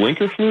said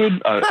blinker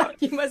fluid?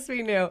 You must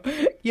be new.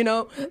 You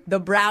know, the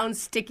brown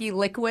sticky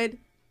liquid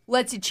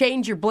lets you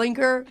change your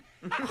blinker.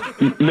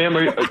 Ma'am,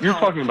 you're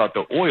talking about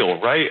the oil,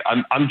 right?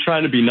 I'm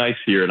trying to be nice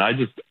here, and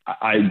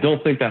I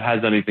don't think that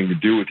has anything to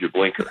do with your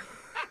blinker.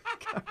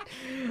 God.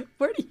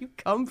 Where do you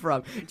come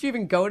from? Did you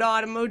even go to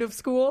automotive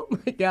school?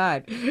 My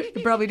God, you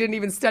probably didn't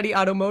even study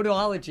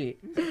automotiveology.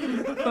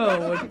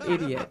 Oh, what an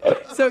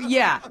idiot. So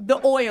yeah,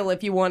 the oil,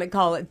 if you want to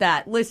call it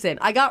that. Listen,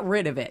 I got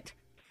rid of it.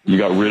 You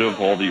got rid of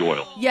all the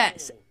oil?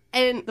 Yes,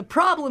 and the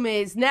problem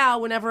is now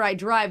whenever I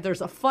drive,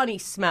 there's a funny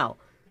smell.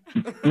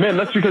 Man,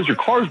 that's because your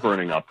car's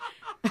burning up.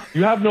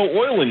 You have no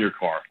oil in your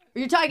car.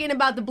 You're talking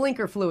about the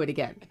blinker fluid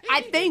again.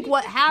 I think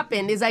what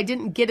happened is I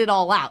didn't get it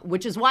all out,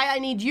 which is why I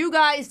need you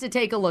guys to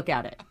take a look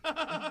at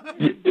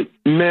it.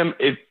 Ma'am,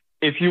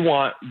 if you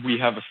want, we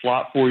have a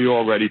slot for you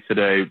already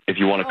today. If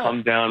you want to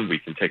come down, we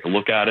can take a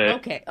look at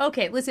it.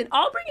 Okay. Listen,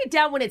 I'll bring it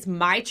down when it's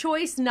my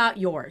choice, not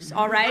yours,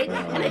 all right?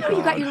 And I know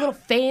you got your little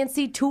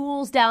fancy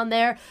tools down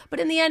there, but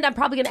in the end, I'm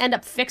probably going to end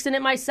up fixing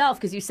it myself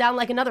because you sound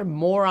like another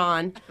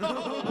moron.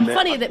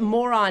 Funny that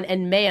moron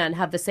and man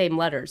have the same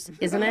letters,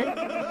 isn't it?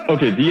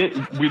 Okay,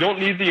 we don't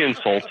need the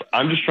insults.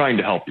 I'm just trying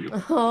to help you.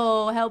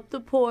 Oh, help the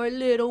poor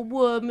little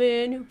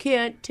woman who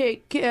can't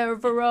take care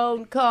of her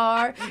own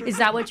car. Is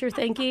that what you're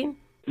thinking?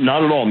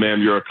 Not at all,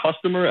 ma'am. You're a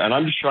customer, and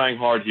I'm just trying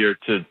hard here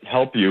to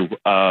help you.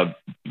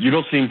 You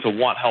don't seem to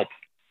want help.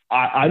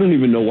 I don't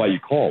even know why you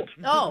called.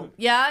 Oh,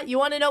 yeah? You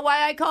want to know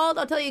why I called?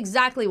 I'll tell you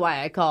exactly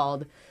why I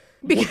called.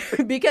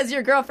 Because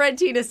your girlfriend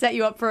Tina set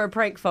you up for a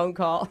prank phone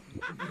call.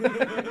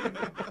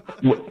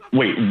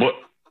 Wait,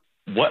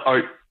 what are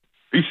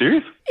you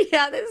serious?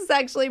 Yeah, this is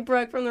actually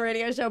Brooke from the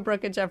radio show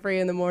Brooke and Jeffrey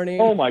in the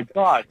Morning. Oh, my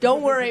God.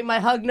 Don't worry, my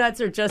hug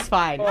nuts are just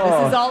fine.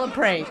 This is all a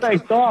prank.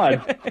 Thank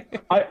God.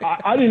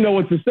 I didn't know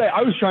what to say.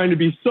 I was trying to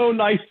be so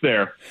nice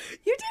there.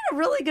 You did a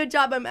really good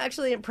job. I'm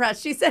actually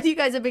impressed. She said you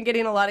guys have been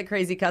getting a lot of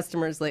crazy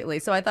customers lately,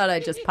 so I thought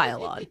I'd just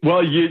pile on.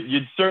 Well,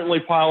 you'd certainly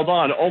piled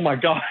on. Oh, my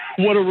God.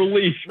 What a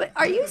relief. But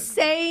are you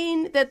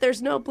saying that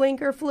there's no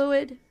blinker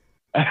fluid?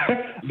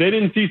 They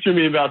didn't teach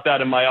me about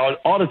that in my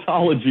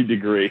auditology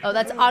degree. Oh,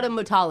 that's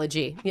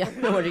automotology. Yeah,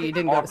 no wonder you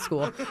didn't go to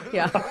school.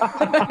 Yeah.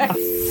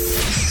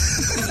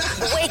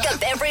 Wake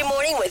up every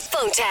morning with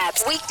phone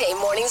taps. Weekday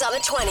mornings on the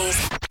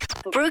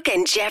 20s. Brooke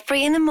and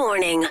Jeffrey in the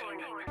morning.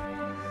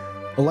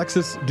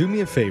 Alexis, do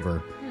me a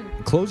favor.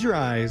 Close your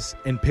eyes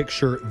and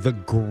picture the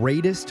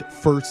greatest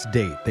first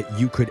date that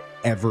you could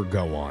ever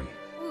go on.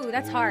 Ooh,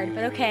 that's hard,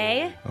 but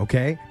okay.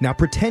 Okay? Now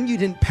pretend you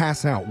didn't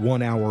pass out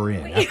 1 hour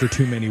in after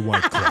too many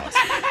White Claws.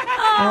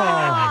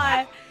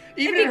 Oh.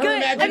 Even in her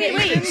imagination.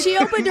 Wait, she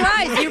opened her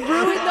eyes. You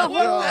ruined the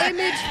whole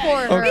image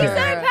for her. He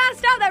said I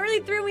passed out. That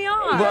really threw me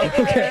off. Well,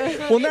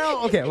 okay. Well,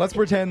 now, let's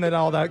pretend that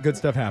all that good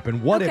stuff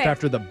happened. What if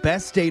after the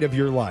best date of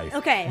your life,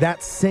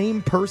 that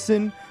same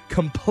person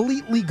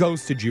completely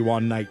ghosted you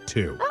on night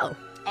 2?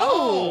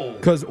 Oh.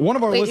 Because one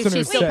of our listeners is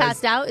she still says,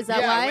 passed out? Is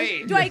that why?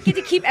 Wait. Do I get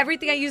to keep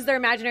everything I use their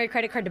imaginary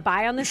credit card to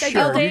buy on this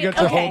sure, date? you get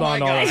to hold on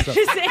to all that stuff.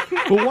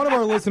 But one of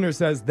our listeners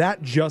says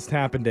that just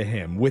happened to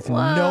him with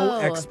no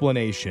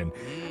explanation.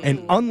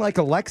 And unlike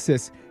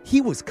Alexis,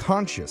 he was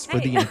conscious for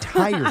the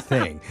entire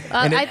thing.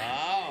 And it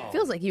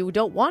feels like you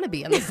don't want to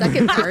be on the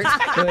second part.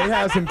 It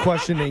has him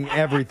questioning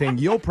everything.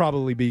 You'll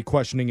probably be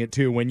questioning it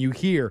too when you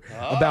hear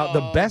about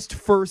the best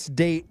first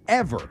date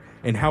ever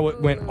and how it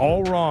went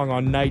all wrong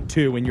on night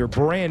 2 in your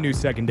brand new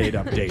second date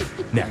update.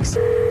 Next.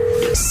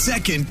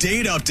 Second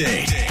date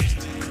update.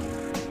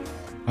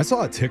 I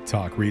saw a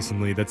TikTok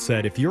recently that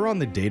said if you're on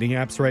the dating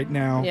apps right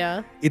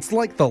now, it's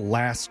like the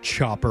last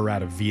chopper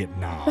out of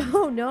Vietnam.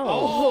 Oh,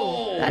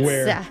 no. That's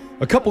where sad.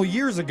 a couple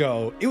years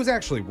ago, it was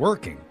actually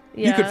working.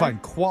 You could find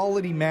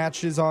quality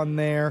matches on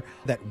there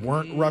that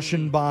weren't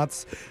Russian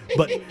bots.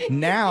 But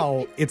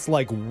now it's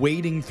like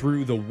wading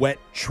through the wet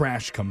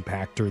trash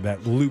compactor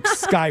that Luke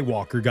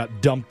Skywalker got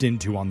dumped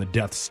into on the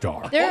Death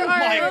Star. There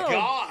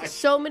are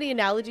so many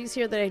analogies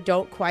here that I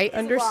don't quite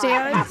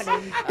understand.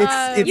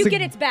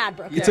 It's bad,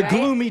 Brooke. It's a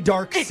gloomy,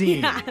 dark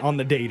scene on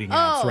the dating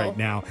apps right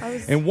now.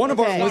 And one of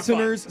our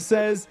listeners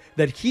says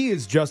that he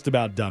is just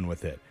about done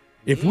with it.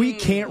 If we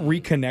can't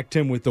reconnect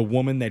him with the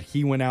woman that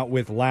he went out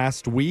with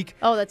last week,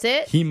 that's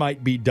it? He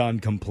might be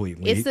done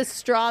completely. It's the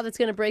straw that's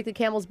going to break the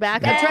camel's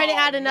back. I'm trying to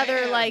add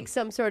another,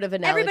 some sort of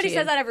analogy. Everybody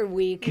says that every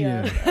week.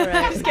 Yeah. All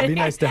right. It'd be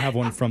nice to have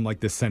one from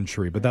this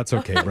century, but that's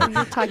okay, bro.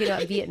 We're talking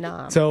about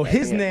Vietnam. So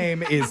his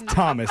name is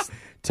Thomas.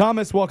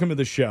 Thomas, welcome to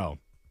the show.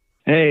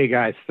 Hey,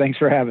 guys. Thanks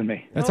for having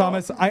me.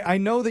 Thomas, I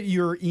know that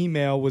your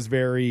email was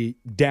very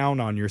down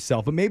on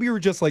yourself, but maybe you were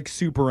just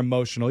super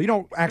emotional. You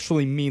don't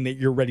actually mean that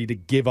you're ready to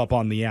give up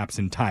on the apps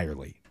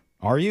entirely,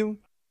 are you?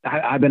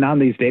 I've been on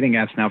these dating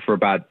apps now for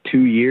about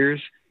 2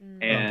 years,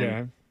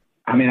 and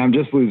I'm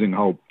just losing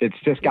hope. It's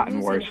just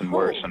gotten worse and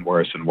worse and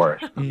worse and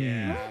worse.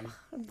 Yeah.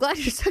 I'm glad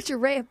you're such a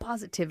ray of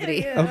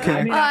positivity.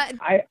 Okay.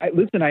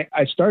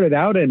 I started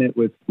out in it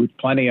with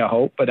plenty of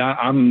hope, but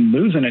I'm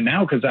losing it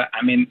now because,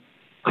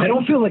 I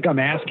don't feel like I'm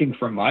asking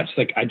for much.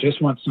 I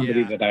just want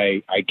somebody that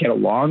I get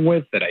along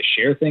with, that I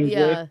share things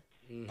with.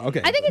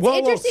 Okay. I think it's whoa,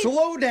 interesting.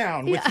 Slow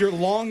down with your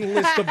long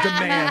list of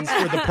demands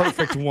for the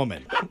perfect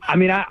woman. I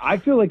mean, I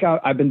feel like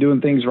I've been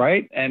doing things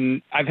right,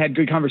 and I've had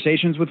good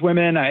conversations with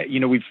women.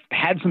 We've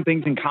had some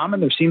things in common.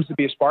 There seems to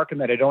be a spark in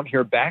that I don't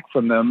hear back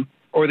from them,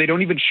 or they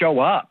don't even show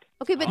up.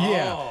 Okay, but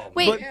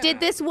did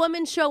this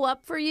woman show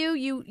up for you?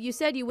 You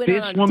said you went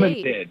This on a woman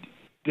date. did.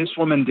 This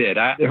woman did.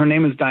 Her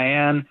name is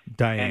Diane.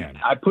 Diane. And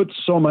I put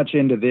so much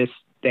into this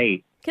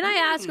date. Can I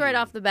ask right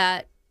off the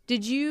bat?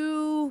 Did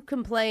you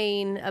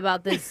complain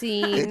about the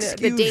scene,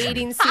 the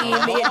dating scene,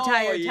 the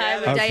entire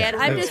time with Diane?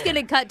 I'm just going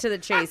to cut to the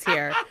chase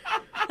here.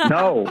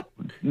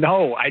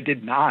 No, I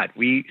did not.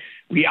 We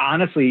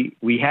honestly,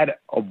 we had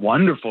a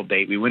wonderful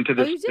date. We went to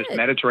this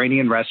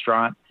Mediterranean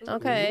restaurant.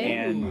 Okay.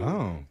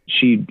 And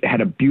she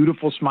had a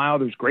beautiful smile.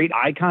 There was great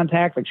eye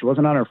contact. Like she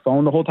wasn't on her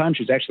phone the whole time.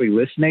 She was actually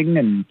listening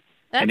and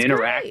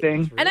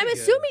interacting. And I'm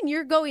assuming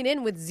you're going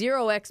in with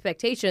zero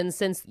expectations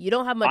since you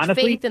don't have much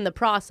faith in the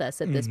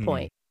process at this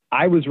point.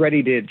 I was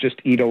ready to just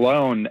eat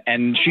alone,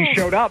 and she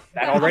showed up.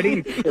 That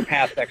already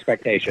surpassed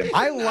expectations.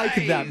 I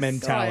like that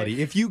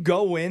mentality. If you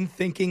go in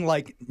thinking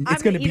like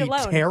it's going to be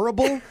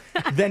terrible,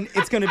 then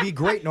it's going to be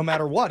great no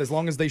matter what, as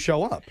long as they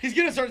show up. He's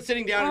going to start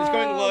sitting down and he's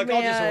going, look,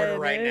 I'll just order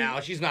right now.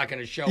 She's not going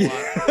to show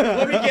up.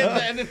 Let me get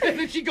that. And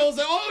then she goes,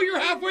 oh, you're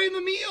halfway in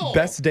the meal.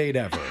 Best date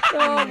ever.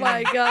 Oh,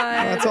 my God.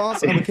 That's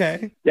awesome.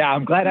 Okay. Yeah,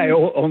 I'm glad I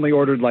only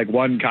ordered like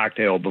one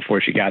cocktail before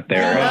she got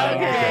there.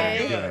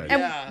 Okay.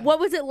 And what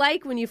was it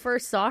like when you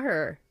first saw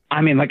her?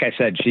 I mean, like I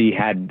said, she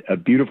had a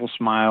beautiful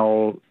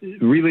smile,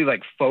 really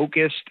like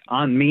focused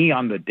on me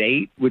on the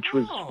date, which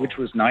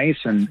was nice.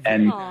 And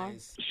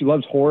she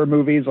loves horror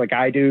movies like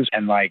I do.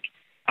 And like,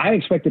 I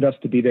expected us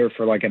to be there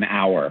for like an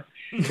hour,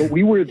 but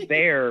we were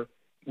there.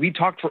 We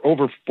talked for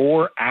over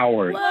 4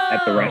 hours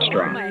at the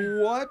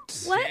restaurant. What?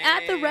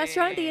 At the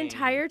restaurant the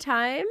entire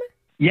time?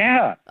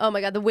 Yeah. Oh,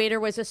 my God. The waiter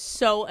was just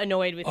so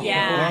annoyed with you.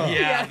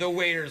 Yeah, the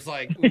waiter's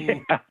like,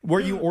 ooh. Were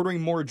you ordering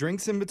more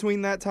drinks in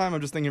between that time? I'm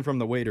just thinking from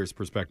the waiter's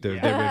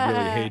perspective. They would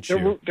really hate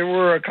you. There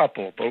were a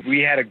couple, but we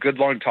had a good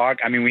long talk.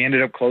 I mean, we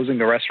ended up closing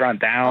the restaurant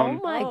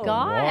down. Oh, my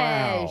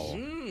gosh. Wow.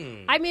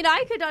 I mean,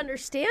 I could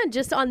understand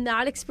just on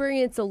that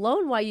experience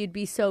alone why you'd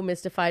be so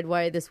mystified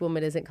why this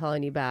woman isn't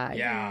calling you back.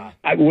 Yeah.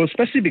 Well,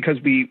 especially because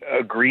we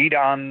agreed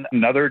on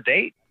another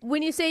date.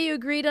 When you say you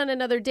agreed on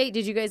another date,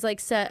 did you guys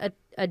like set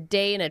a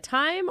day and a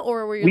time,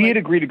 or were you? We had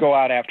agreed to go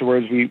out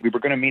afterwards. We were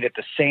going to meet at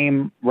the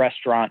same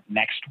restaurant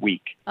next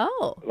week.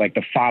 Oh. Like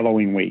the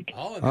following week.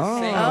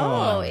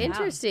 Oh,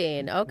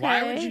 interesting. Okay.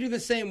 Why would you do the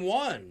same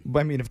one?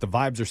 I mean, if the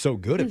vibes are so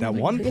good at that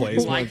one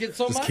place, like it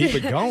so just much? keep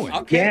it going.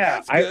 Okay,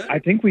 yeah, I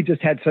think we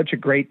just had such a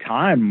great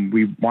time.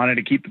 We wanted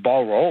to keep the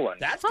ball rolling.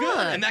 That's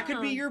good. And that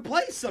could be your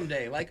place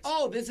someday. Like,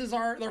 oh, this is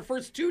our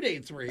first 2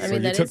 dates we're here. So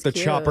you took the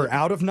chopper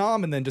out of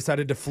Nam and then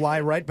decided to fly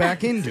right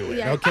back into it.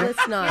 Yeah, okay.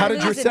 that's not- How did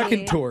your losing second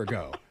me. tour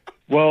go?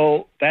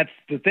 Well, that's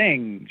the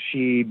thing.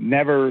 She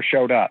never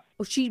showed up.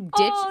 Oh, she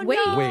ditched. Wait,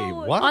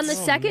 what? On the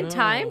second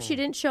time, she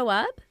didn't show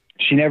up?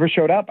 She never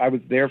showed up. I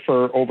was there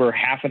for over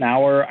half an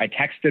hour. I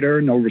texted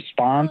her, no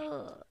response.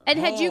 And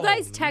had you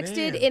guys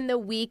texted in the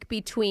week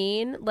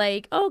between,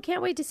 like, oh,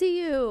 can't wait to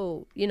see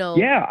you, you know?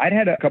 Yeah, I'd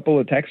had a couple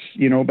of texts,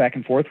 back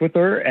and forth with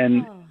her,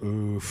 and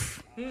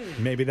Oof.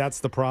 Maybe that's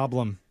the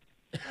problem.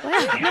 No,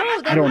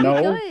 that I don't would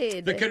know. be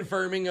good. The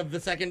confirming of the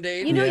second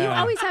date. You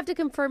always have to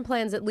confirm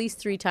plans at least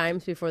 3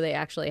 times before they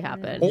actually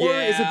happen. Or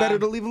is it better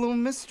to leave a little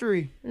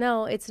mystery?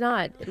 No, it's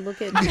not.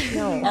 Look at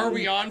no. Are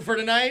we on for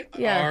tonight?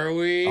 Yeah. Are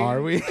we?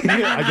 Are we?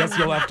 I guess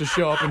you'll have to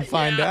show up and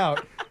find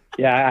out.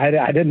 yeah,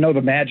 I didn't know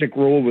the magic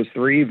rule was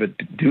 3, but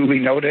duly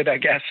noted, I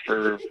guess,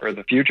 for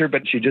the future.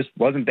 But she just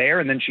wasn't there,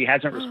 and then she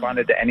hasn't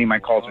responded to any of my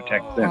calls or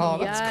texts since. Oh,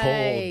 that's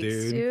cold,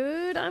 dude.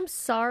 Dude, I'm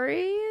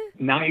sorry.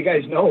 Now you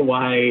guys know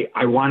why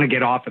I want to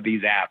get off of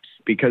these apps,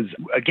 because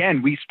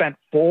again, we spent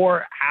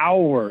 4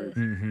 hours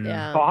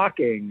Yeah.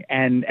 talking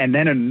and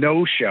then a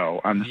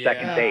no-show on the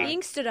second date.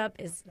 Being stood up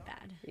is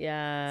bad.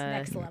 Yeah.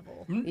 It's next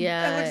level.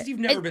 Yeah. Alexis, you've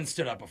never been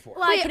stood up before.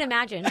 Well, I can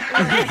imagine. It's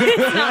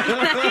not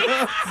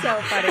nice.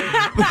 So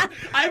funny.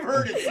 I've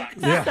heard it sucks.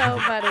 Yeah. So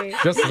funny.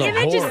 Just The the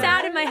image is horror.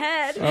 sad in my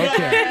head.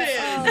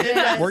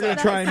 Okay. We're going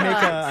to try and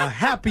make a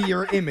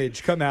happier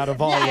image come out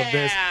of all of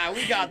this. Yeah,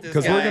 we got this.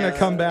 Because we're going to guys.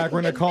 come back.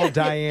 We're going to call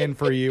Diane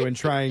for you and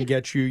try and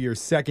get you your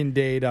second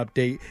date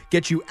update.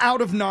 Get you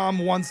out of Nam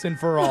once and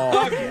for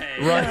all. Okay.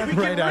 Right, We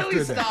right can after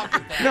really this. stop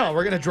with that. No,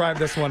 we're going to drive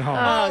this one home.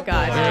 Oh,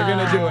 God. We're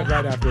going to do it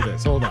right after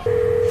this. Hold on.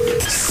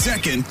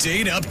 Second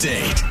date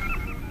update.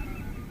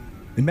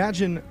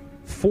 Imagine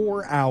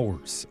 4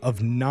 hours of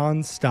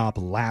nonstop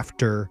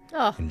laughter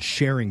Oh. and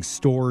sharing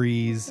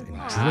stories and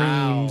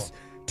dreams,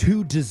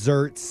 2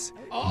 desserts,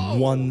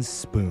 1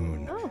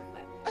 spoon.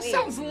 That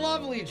sounds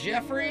lovely,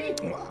 Jeffrey.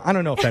 I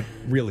don't know if that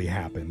really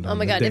happened. Oh, on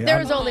my the God. day. If there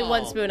was only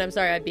 1 spoon, I'm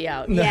sorry, I'd be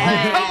out.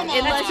 Yeah. Come on.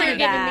 Unless you're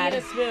giving me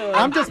the spoon.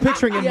 I'm just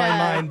picturing in my Yeah.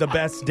 mind the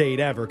best date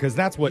ever, because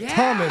that's what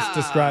Thomas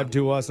described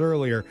to us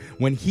earlier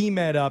when he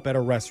met up at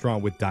a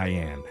restaurant with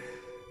Diane.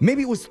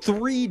 Maybe it was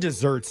 3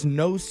 desserts,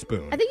 no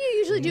spoon. I think you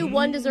usually do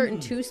 1 dessert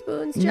and 2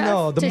 spoons, Jeff.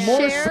 No, the to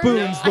more share.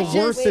 spoons, the I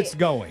worse just- it's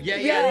going.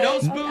 Yeah, no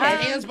spoons,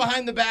 hands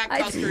behind the back,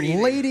 custard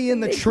eating. Lady in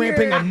the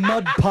tramping a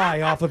mud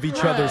pie off of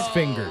each other's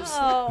fingers.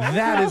 Oh,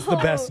 That is the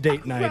best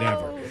date night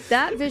ever.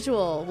 That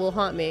visual will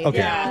haunt me. Okay.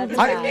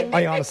 Yeah,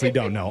 I honestly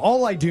don't know.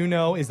 All I do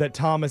know is that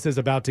Thomas is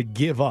about to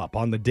give up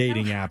on the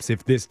dating apps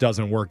if this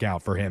doesn't work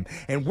out for him.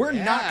 And we're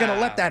not going to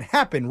let that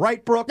happen,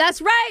 right, Brooke?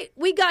 That's right.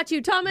 We got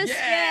you, Thomas.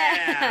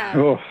 Yeah.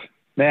 Oh,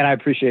 man, I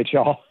appreciate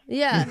y'all.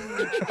 Yeah.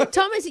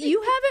 Thomas,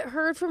 you haven't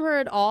heard from her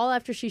at all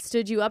after she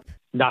stood you up?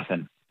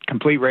 Nothing.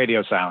 Complete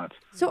radio silence.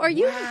 So are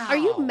you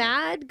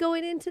mad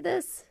going into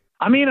this?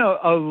 I mean,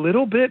 a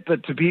little bit,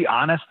 but to be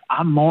honest,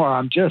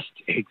 I'm just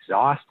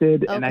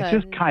exhausted, and I Okay.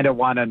 just kind of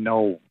want to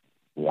know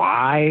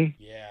why.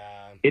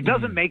 Yeah. It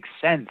doesn't make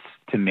sense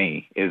to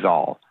me, is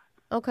all.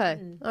 Okay.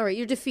 All right.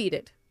 You're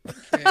defeated.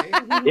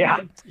 Yeah.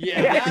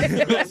 Yeah, that's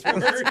the best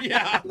word.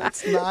 Yeah.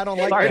 I don't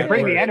like Sorry that to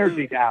bring word. the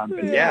energy down,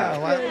 but yeah.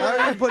 Why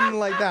are you putting it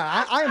like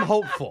that? I am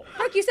hopeful.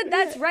 Brooke, you said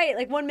that's right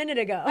like 1 minute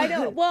ago. I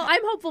know. Well,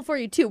 I'm hopeful for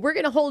you, too. We're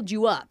going to hold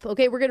you up,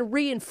 okay? We're going to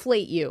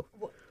reinflate you.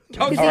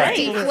 Because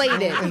Okay. it's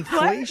deflated.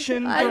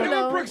 Inflation? I I don't know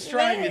know. what Brooke's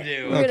trying to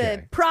do. We're going Okay.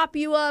 to prop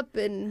you up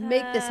and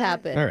make this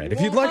happen. All right. If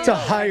you'd like to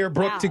hire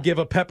Brooke to give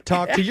a pep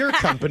talk to your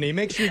company,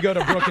 make sure you go to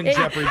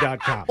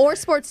brookeandjeffrey.com. Or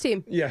sports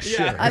team. Yeah,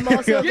 sure. I'm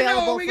also available You know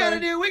what we for... got to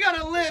do? We got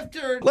to lift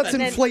her. Let's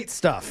inflate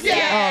stuff. Yeah.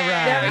 All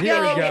right.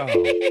 There we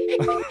Here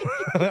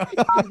we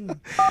go.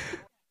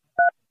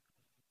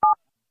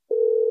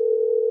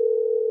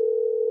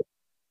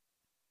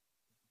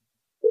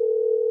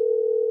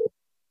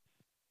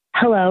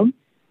 Hello.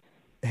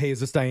 Hey, is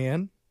this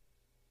Diane?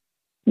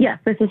 Yes,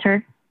 this is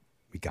her.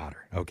 We got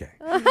her. Okay.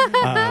 Well,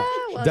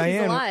 she's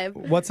Diane, alive.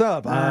 what's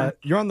up?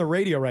 You're on the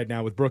radio right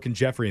now with Brooke and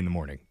Jeffrey in the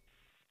morning.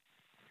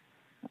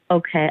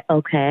 Okay.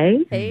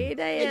 Hey,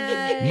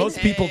 Diane. Most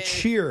people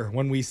cheer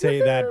when we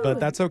say that, but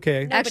that's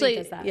okay. Actually,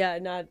 does that. yeah,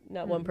 not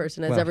one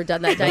person has Well, ever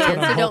done that, that's what Diane,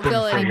 I'm so don't hoping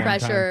feel for a any long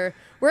pressure.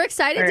 We're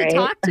excited All to right.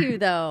 talk to you,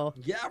 though.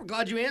 Yeah, we're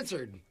glad you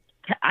answered.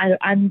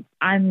 I'm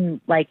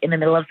like in the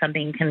middle of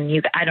something.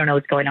 I don't know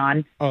what's going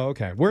on. Oh,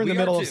 okay. We're in We the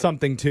are middle too. of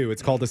something, too.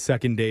 It's called a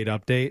second date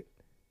update.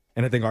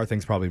 And I think our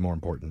thing's probably more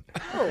important.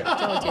 Oh,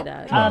 don't do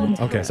that.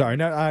 Okay, sorry.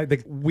 No,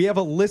 we have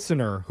a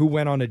listener who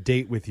went on a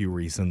date with you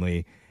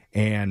recently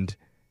and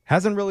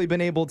hasn't really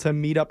been able to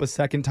meet up a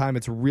second time.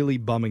 It's really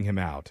bumming him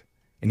out.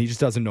 And he just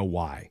doesn't know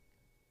why.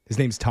 His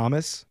name's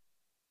Thomas.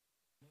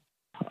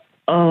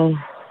 Oh,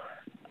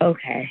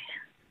 okay.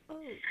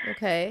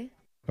 Okay.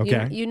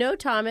 Okay. You know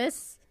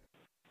Thomas.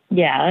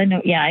 Yeah, I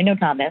know. Yeah, I know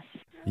Thomas.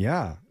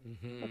 Yeah.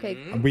 Okay.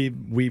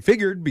 We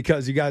figured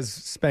because you guys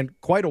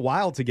spent quite a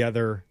while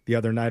together the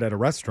other night at a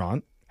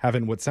restaurant,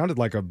 having what sounded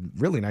like a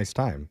really nice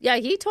time. Yeah,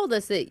 he told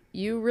us that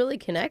you really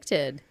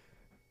connected.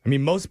 I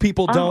mean, most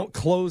people don't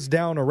close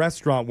down a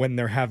restaurant when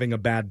they're having a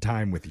bad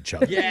time with each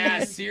other.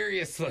 Yeah,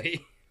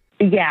 seriously.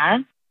 Yeah,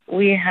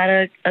 we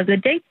had a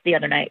good date the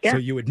other night. Yeah. So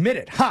you admit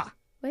it. Ha!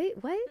 Wait,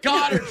 what?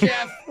 Got her,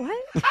 Jeff.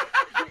 What?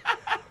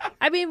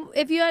 I mean,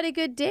 if you had a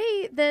good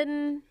date,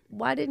 then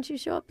why didn't you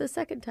show up the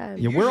second time?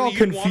 Yeah, we're all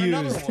Usually you'd want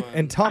another confused, one.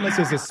 and Thomas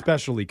is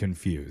especially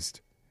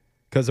confused.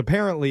 Because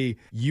apparently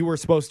you were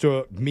supposed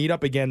to meet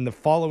up again the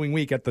following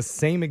week at the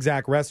same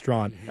exact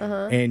restaurant,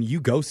 and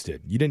you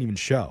ghosted. You didn't even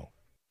show.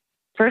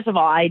 First of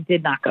all, I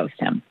did not ghost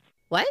him.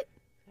 What?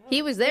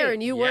 He was there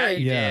and you Yeah, weren't.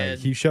 you Yeah, did.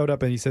 he showed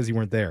up and he says you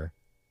weren't there.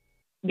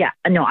 Yeah,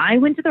 no, I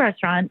went to the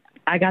restaurant.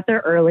 I got there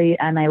early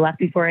and I left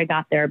before I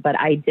got there, but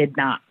I did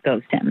not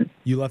ghost him.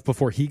 You left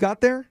before he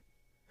got there?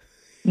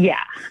 Yeah.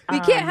 You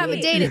can't have a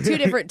date at 2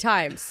 different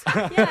times.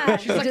 Yeah.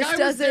 She's like, just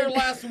I was there doesn't-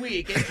 last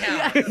week. It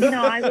counts.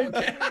 No, I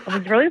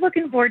was really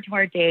looking forward to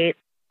our date,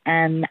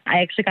 and I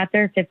actually got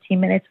there 15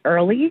 minutes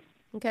early.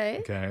 Okay.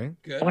 Okay.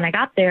 Good. When I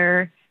got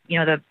there, you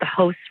know, the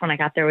host when I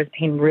got there was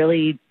paying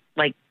really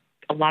like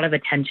a lot of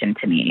attention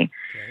to me.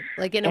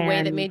 Like in a way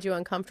that And- made you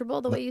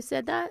uncomfortable, the way you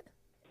said that?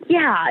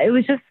 Yeah, it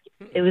was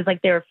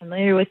like they were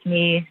familiar with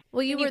me.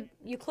 Well,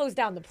 You closed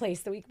down the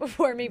place the week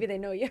before. Maybe they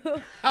know you. Oh,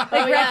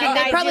 yeah,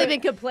 they've probably been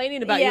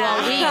complaining about you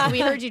all Yeah. week. We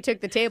heard you took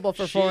the table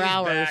for 4 She's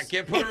hours. back.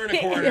 Yeah, put her in a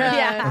corner.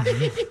 Yeah.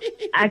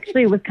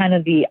 Actually, it was kind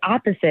of the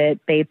opposite.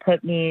 They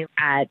put me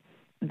at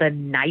the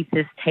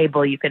nicest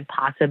table you could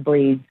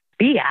possibly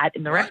be at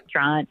in the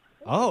restaurant.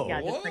 Oh.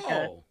 Yeah, just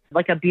Whoa.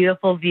 like a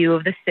beautiful view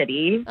of the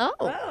city. Oh.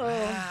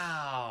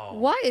 Wow.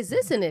 Why is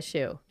this an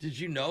issue? Did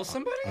you know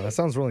somebody? Oh, that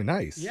sounds really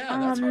nice. Yeah,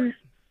 that's hard.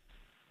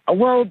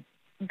 Well,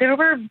 there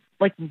were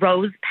like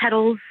rose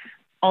petals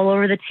all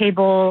over the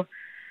table.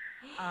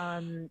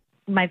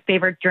 My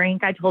favorite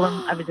drink, I told him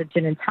I was a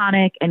gin and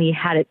tonic, and he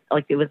had it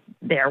like it was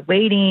there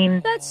waiting.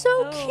 That's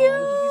so cute.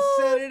 He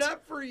set it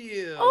up for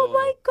you. Oh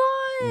my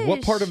gosh.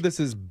 What part of this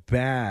is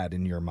bad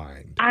in your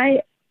mind?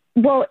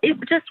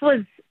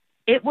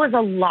 It was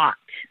a lot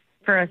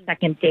for a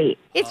second date.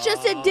 It's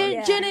just a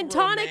gin and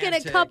tonic and a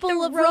romantic.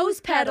 couple of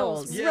rose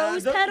petals. Yeah,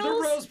 Rose the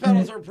petals? rose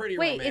petals are pretty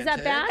Wait, romantic. is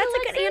that bad? That's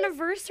like an Alexis?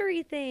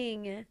 anniversary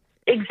thing.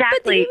 Exactly.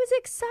 But he was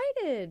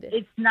excited.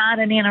 It's not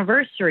an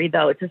anniversary,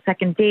 though. It's a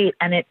second date,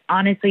 and it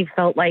honestly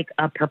felt like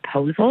a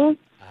proposal.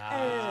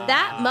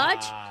 That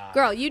much?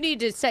 Girl, you need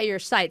to set your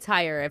sights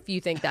higher if you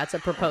think that's a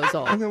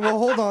proposal. Okay, well,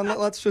 hold on.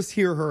 Let's just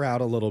hear her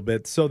out a little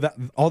bit. So that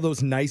all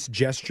those nice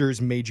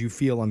gestures made you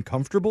feel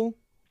uncomfortable?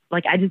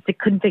 Like, I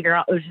couldn't figure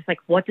out. It was just like,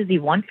 what does he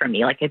want from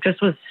me? Like, it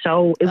just was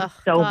so God.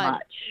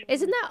 much.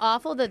 Isn't that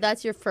awful that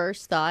that's your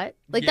first thought?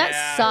 Like,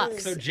 that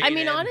sucks. so I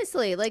mean, jaded.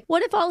 honestly, like,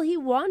 what if all he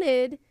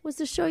wanted was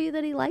to show you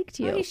that he liked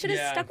you? Well, he should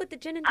have stuck with the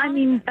gin and tonic. I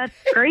mean, that's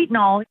great and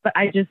all, but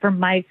I just, from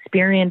my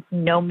experience,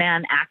 no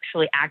man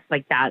actually acts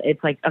like that.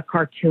 It's like a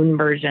cartoon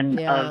version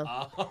of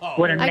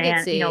what a I man,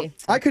 could see.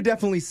 I could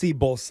definitely see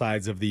both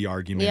sides of the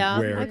argument. Yeah,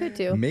 where I could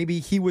too. Maybe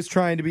he was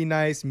trying to be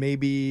nice.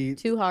 Maybe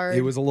Too hard.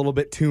 it was a little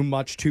bit too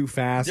much, too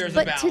fast.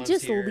 But to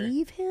just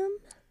leave him?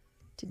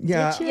 To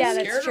Yeah. ditch him? Yeah,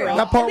 that's true.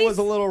 That part was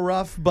a little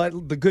rough,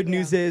 but the good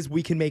news is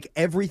we can make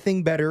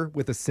everything better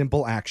with a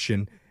simple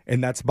action,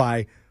 and that's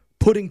by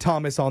putting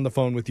Thomas on the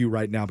phone with you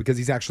right now because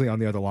he's actually on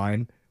the other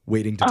line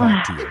waiting to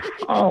talk to you.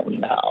 Oh,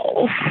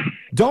 no.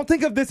 Don't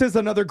think of this as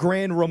another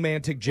grand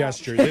romantic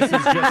gesture. This is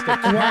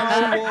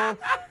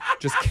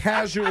just a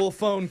casual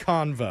phone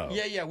convo.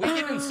 Yeah, we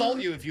can insult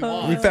you if you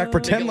want. In fact,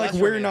 pretend Make like it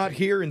less we're romantic. not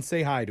here and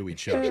say hi to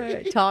each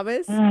other.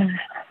 Thomas?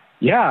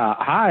 Yeah,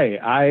 hi.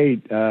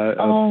 I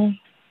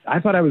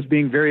thought I was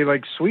being very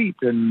sweet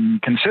and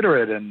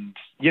considerate, and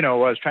I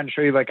was trying to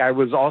show you I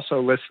was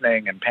also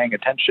listening and paying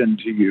attention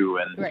to you,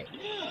 and right.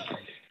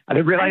 I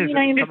didn't realize. I mean,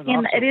 I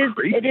understand that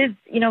it is,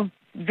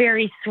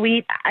 very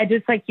sweet. I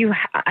just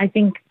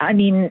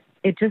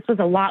it just was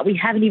a lot. We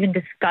haven't even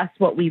discussed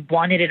what we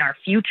wanted in our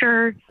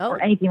future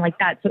or anything like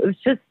that. So it was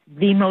just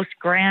the most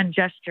grand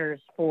gestures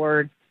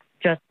for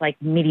just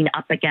meeting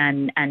up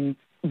again and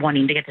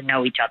wanting to get to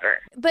know each other.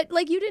 But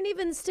you didn't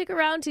even stick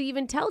around to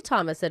even tell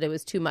Thomas that it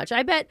was too much.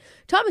 I bet,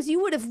 Thomas, you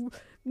would have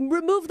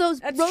removed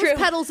those rose true.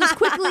 petals as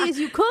quickly as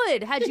you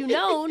could had you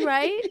known,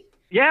 right?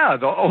 Yeah,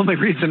 the only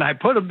reason I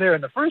put them there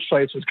in the first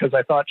place was because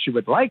I thought she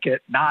would like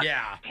it, not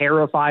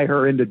terrify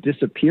her into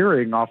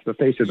disappearing off the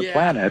face of the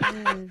planet.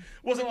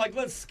 Wasn't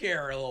let's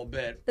scare her a little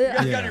bit. You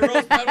guys got your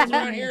rose petals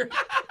around here?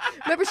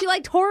 Remember, she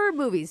liked horror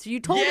movies.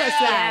 You told us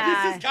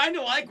that. This is kind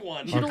of like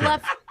one. Should have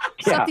left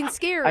something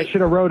scary. I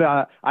should have wrote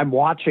I'm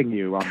watching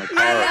you on the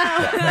car.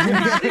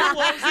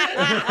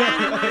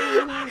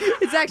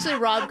 It's actually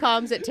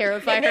rom-coms that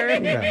terrify her.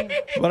 Yeah.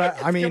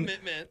 But I mean,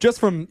 just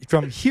from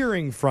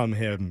hearing from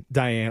him,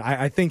 Diane,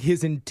 I think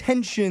his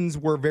intentions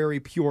were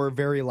very pure,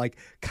 very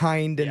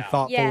kind and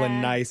thoughtful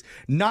and nice,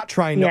 not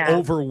trying to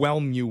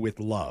overwhelm you with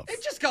love.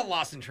 It just got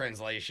lost in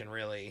translation,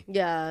 really.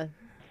 Yeah.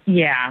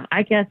 Yeah,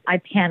 I guess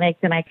I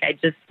panicked and I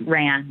just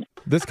ran.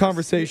 This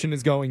conversation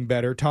is going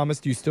better. Thomas,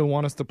 do you still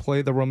want us to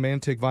play the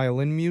romantic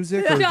violin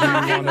music, or do you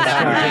want us to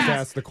just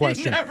ask the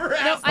question?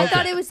 No, I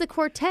thought it was the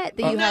quartet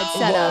that you had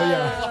set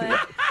up.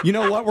 Yeah. You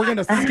know what? We're going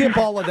to skip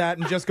all of that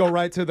and just go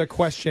right to the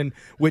question,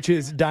 which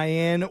is,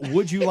 Diane,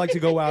 would you like to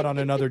go out on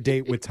another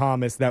date with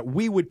Thomas that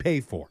we would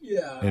pay for?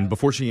 Yeah. And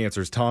before she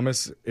answers,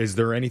 Thomas, is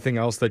there anything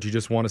else that you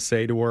just want to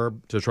say to her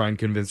to try and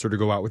convince her to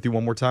go out with you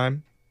one more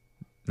time?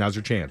 Now's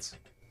your chance.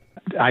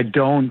 I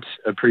don't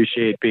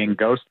appreciate being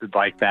ghosted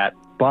like that,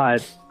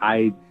 but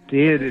I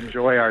did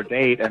enjoy our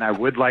date, and I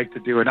would like to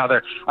do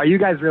another. Are you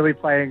guys really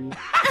playing?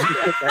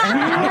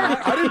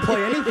 I didn't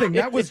play anything.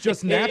 That was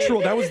just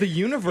natural. That was the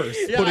universe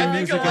putting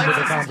music into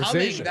the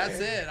conversation. That's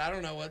it. I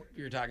don't know what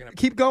you're talking about.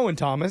 Keep going,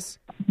 Thomas.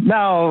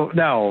 No.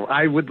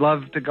 I would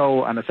love to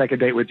go on a second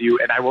date with you,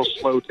 and I will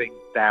slow things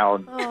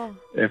down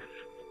if.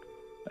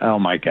 Oh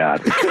my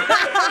God. So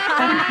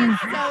funny.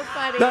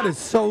 That is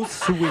so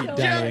sweet,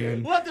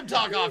 Diane. Let them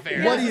talk off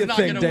air. What do you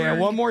think, Diane?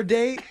 One more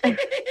date? I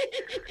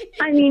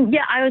mean,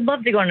 yeah, I would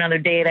love to go on another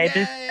date.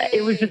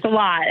 It was just a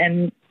lot.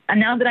 And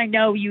now that I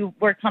know you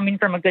were coming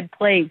from a good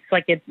place,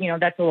 that's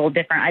a little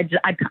different.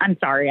 I'm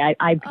sorry. I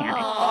panicked.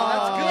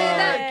 Oh,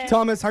 that's good.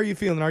 Thomas, how are you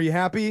feeling? Are you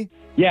happy?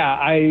 Yeah,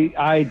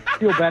 I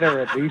feel better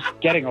at least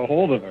getting a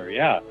hold of her.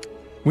 Yeah.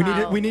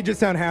 We need to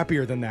sound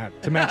happier than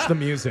that to match the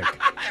music.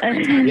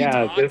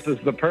 Yeah, this is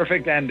the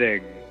perfect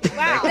ending.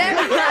 Wow.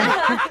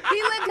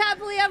 He lived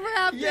happily ever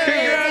after.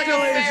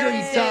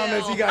 Congratulations,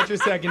 Thomas. You got your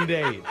second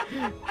date.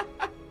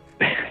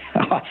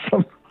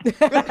 Awesome.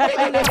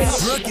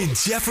 Brooke and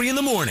Jeffrey in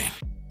the morning.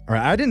 All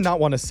right, I did not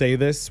want to say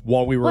this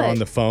while we were on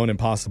the phone and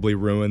possibly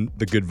ruin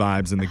the good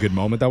vibes and the good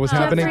moment that was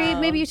happening. Jeffrey,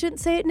 maybe you shouldn't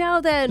say it now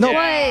then. No,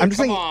 What? I'm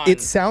just saying it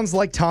sounds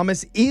like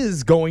Thomas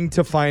is going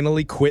to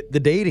finally quit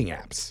the dating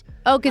apps.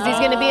 Oh, because he's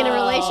going to be in a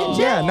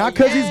relationship? Yeah, not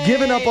because he's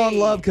given up on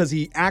love, because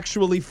he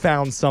actually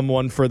found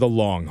someone for the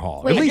long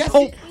haul. Wait, At least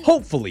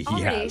hopefully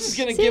he has. He's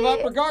going to give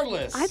up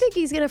regardless. I think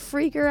he's going to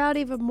freak her out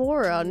even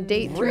more on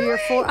date 3 or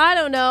 4. I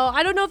don't know.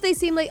 I don't know if they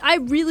seem like... I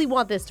really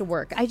want this to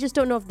work. I just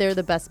don't know if they're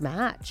the best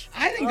match.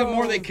 I think the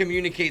more they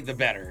communicate, the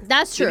better.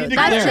 That's true. They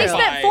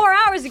spent 4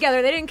 hours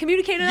together. They didn't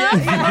communicate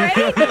enough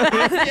already?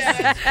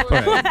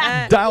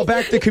 Right. Dial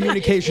back the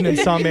communication in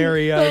some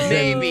areas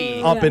Maybe.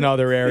 and up in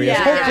other areas.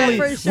 Yeah, Hopefully,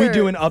 for sure. we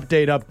do an update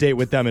date update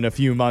with them in a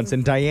few months,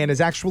 and Diane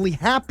is actually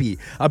happy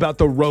about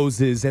the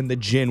roses and the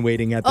gin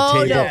waiting at the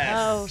table.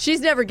 No. She's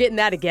never getting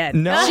that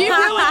again. No. She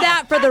ruined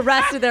that for the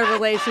rest of their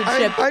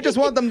relationship. I just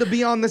want them to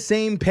be on the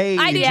same page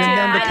and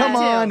then to come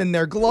on and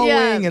they're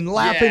glowing and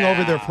laughing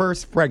over their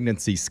first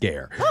pregnancy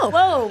scare.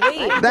 Whoa,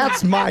 wait.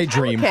 That's my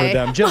dream for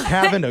them, just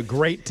having a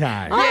great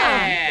time.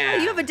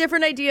 Yeah. You have a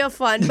different idea of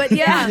fun, but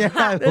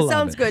that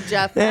sounds good,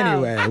 Jeff.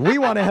 Anyway, we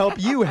want to help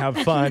you have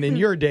fun in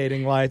your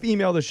dating life.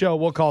 Email the show.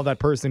 We'll call that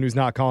person who's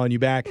not calling you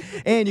back.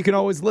 And you can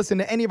always listen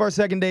to any of our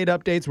second date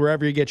updates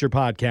wherever you get your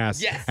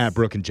podcasts at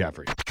Brooke and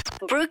Jeffrey.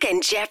 Brooke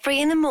and Jeffrey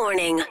in the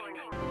morning.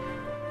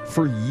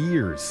 For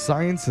years,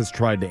 science has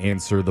tried to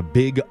answer the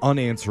big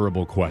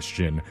unanswerable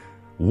question,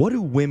 what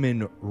do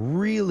women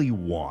really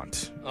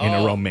want in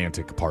a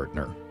romantic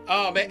partner?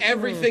 Oh, man,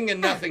 everything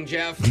and nothing,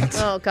 Jeff.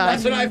 Oh, God.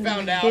 That's what I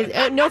found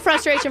out. No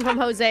frustration from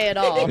Jose at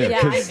all.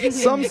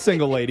 Because some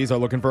single ladies are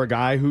looking for a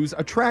guy who's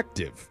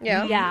attractive.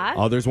 Yeah.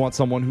 Others want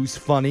someone who's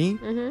funny,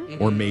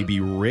 or maybe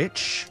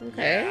rich,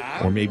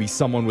 or maybe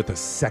someone with a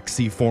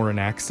sexy foreign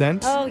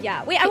accent. Oh,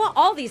 yeah. Wait, I want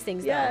all all these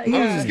things, though. I was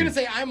just going to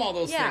say, I'm all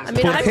those things. I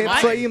mean,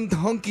 Perhaps I am the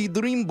hunky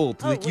dreamboat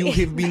that you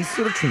have been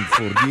searching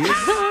for,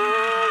 yes?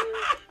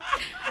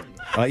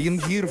 I am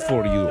here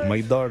for you,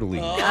 my darling.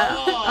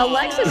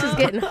 Alexis is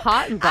getting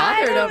hot and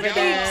bothered over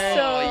there.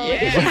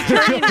 Yeah. She's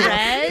turning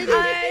red.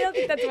 I don't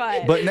think that's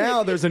why. But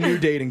now there's a new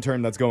dating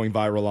term that's going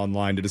viral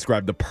online to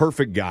describe the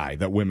perfect guy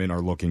that women are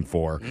looking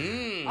for.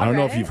 I don't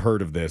know if you've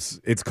heard of this.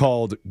 It's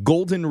called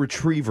Golden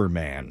Retriever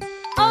Man.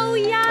 Oh,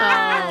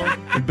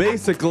 yeah.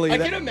 Basically, I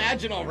can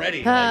imagine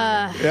already.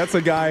 that's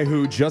a guy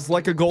who, just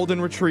like a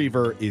golden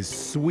retriever, is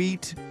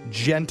sweet,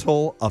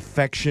 gentle,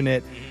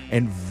 affectionate,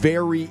 and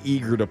very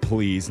eager to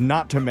please,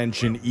 not to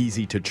mention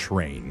easy to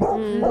train.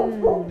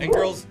 And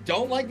girls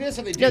don't like this,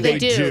 or they do? No, they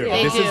do.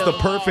 This is the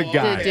perfect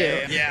guy.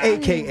 They do.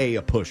 AKA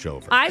a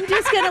pushover. I'm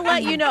just going to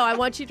let you know, I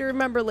want you to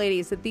remember,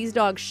 ladies, that these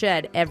dogs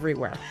shed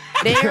everywhere.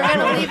 They are going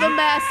to leave a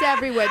mess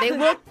everywhere. They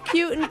look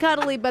cute and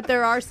cuddly, but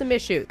there are some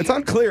issues. It's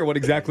unclear what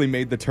exactly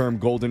made the term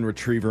golden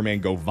retriever man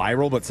go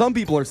viral, but some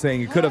people are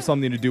saying it could have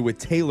something to do with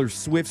Taylor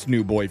Swift's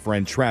new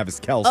boyfriend, Travis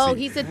Kelce. Oh,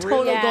 he's a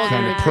total golden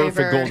kind of retriever.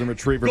 perfect golden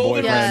retriever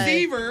Golden boyfriend.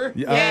 receiver.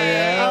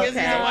 Yeah. He's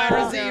a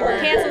wide receiver.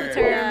 Cancel the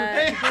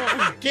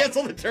term.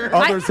 Cancel the term.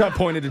 Others have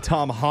pointed to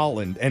Tom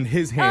Holland and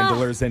his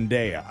handler,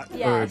 Zendaya.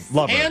 Yes. Or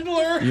lover.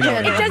 Handler? You know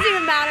It doesn't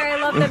even matter.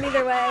 I love them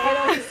either way. I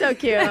know, he's so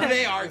cute.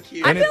 They are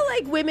cute. I feel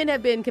like women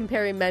have been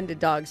comparing men to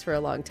dogs for a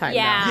long time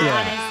now.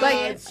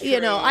 honestly.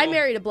 Like, I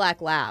married a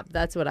black lab.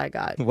 That's what I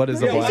got. What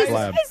is a black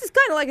lab? He's just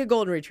kind of like a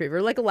golden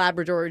retriever, like a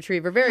Labrador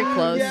retriever, very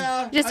close.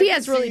 Yeah, Just I he can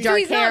has really see. dark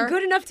He's hair. not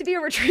good enough to be a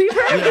retriever.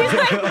 He's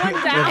like one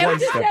down. It was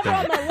just never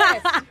on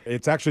my list.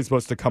 It's actually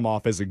supposed to come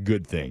off as a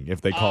good thing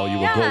if they call you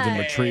a golden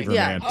retriever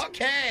man.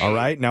 Okay. All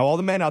right, now all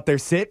the men out there,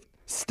 sit,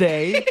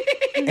 stay,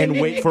 and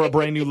wait for a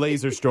brand new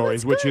Laser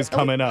Stories, which is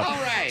coming up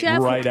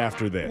Jeff, right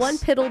after this. One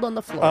piddled on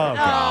the floor. Oh,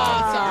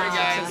 God. Sorry,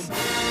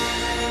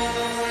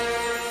 guys.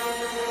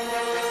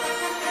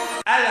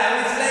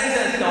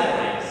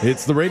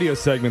 It's the radio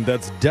segment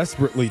that's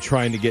desperately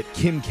trying to get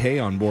Kim K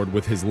on board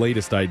with his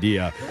latest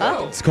idea.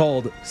 Oh. It's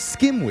called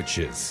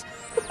Skimwiches.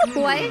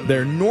 What?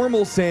 They're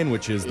normal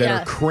sandwiches that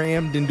Yeah. are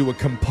crammed into a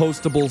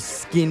compostable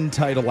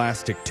skin-tight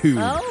elastic tube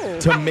Oh.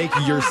 to make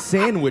your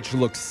sandwich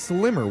look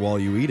slimmer while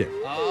you eat it.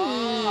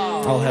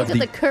 I'll have Look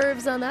at the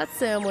curves on that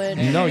sandwich.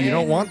 No, you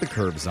don't want the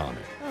curves on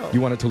it. Oh. You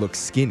want it to look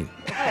skinny.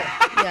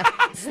 Yeah.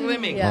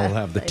 Slimming. Yeah. I'll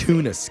have the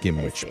tuna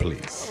skimwich,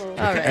 please. With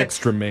All right.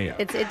 extra mayo.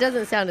 It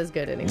doesn't sound as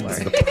good anymore.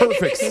 It's the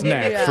perfect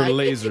snack Yeah. for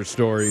Laser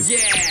Stories. Yeah.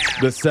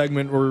 The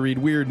segment where we read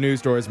weird news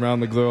stories from around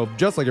the globe,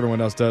 just like everyone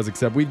else does,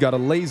 except we've got a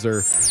laser.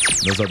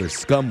 Those other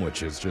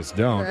scumwiches just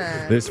don't.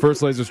 This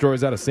first Laser Story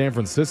is out of San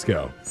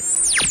Francisco.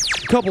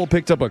 A couple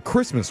picked up a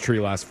Christmas tree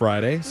last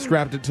Friday,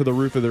 strapped it to the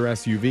roof of their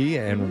SUV,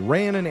 and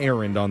ran an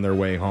errand on their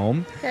way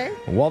home. Okay.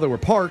 While they were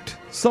parked,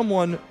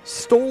 someone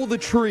stole the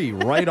tree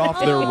right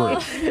off their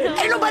roof.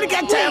 Ain't nobody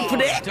got time for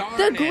that. Darn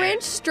The it.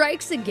 Grinch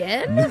strikes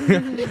again?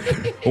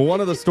 Well,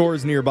 one of the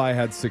stores nearby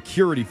had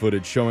security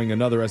footage showing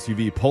another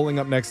SUV pulling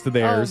up next to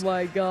theirs. Oh,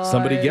 my God.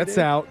 Somebody gets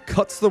out,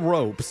 cuts the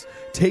ropes,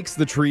 takes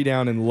the tree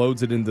down, and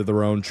loads it into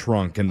their own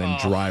trunk, and then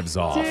drives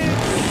off.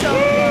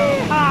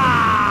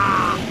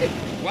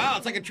 Wow,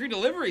 it's like a tree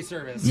delivery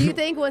service. Do you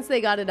think once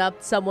they got it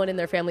up, someone in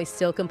their family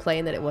still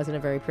complained that it wasn't a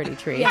very pretty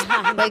tree?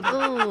 Like,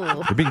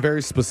 ooh. You're being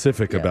very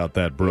specific about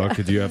that, Brooke.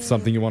 Do you have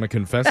something you want to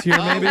confess here,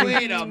 maybe? Oh,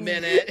 wait a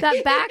minute.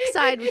 That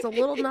backside was a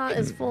little not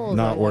as full as I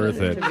Not wanted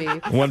worth it. to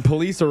be. When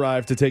police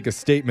arrived to take a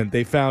statement,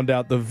 they found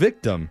out the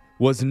victim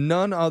was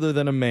none other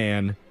than a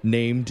man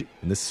named,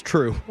 and this is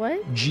true,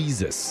 What?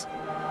 Jesus.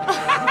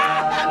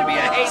 Had to be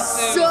a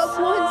Jesus.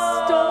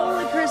 Someone stole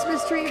a Christmas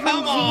Christmas tree from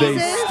Come on.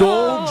 Jesus? They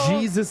stole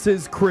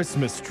Jesus's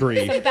Christmas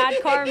tree. Some bad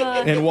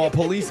karma. And while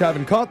police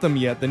haven't caught them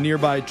yet, the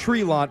nearby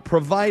tree lot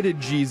provided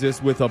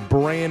Jesus with a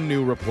brand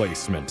new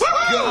replacement.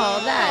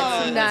 Oh,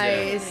 that's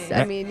nice.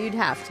 I mean, you'd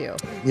have to.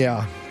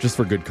 Yeah, just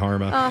for good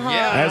karma.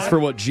 Yeah. As for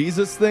what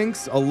Jesus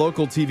thinks, a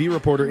local TV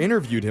reporter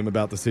interviewed him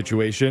about the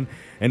situation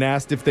and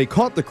asked if they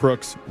caught the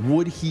crooks,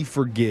 would he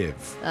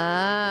forgive?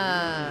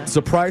 Ah.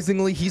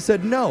 Surprisingly, he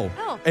said no.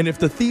 Oh. And if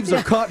the thieves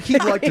are caught,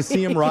 he'd like to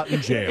see him rot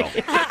in jail.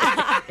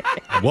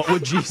 What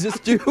would Jesus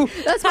do?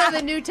 That's part of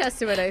the New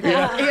Testament, I think.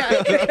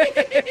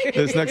 Yeah.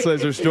 This next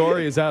laser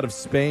story is out of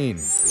Spain.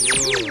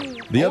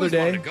 The other Always wanted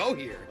day, to go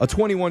here. a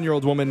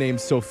 21-year-old woman named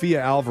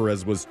Sofia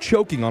Alvarez was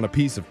choking on a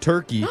piece of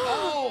turkey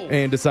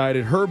and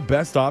decided her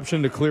best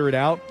option to clear it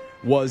out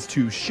was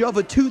to shove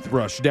a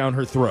toothbrush down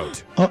her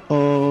throat. Are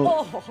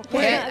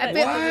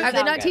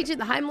they not teaching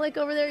the Heimlich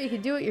over there? You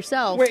can do it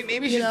yourself. Wait,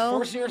 maybe she's you know?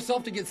 forcing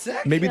herself to get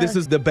sick? Maybe this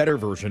is the better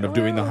version of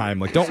doing the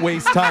Heimlich. Don't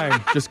waste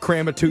time. Just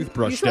cram a You're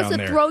toothbrush supposed down to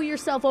there. throw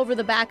yourself over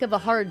the back of a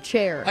hard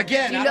chair.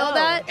 Again, Do you know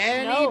that?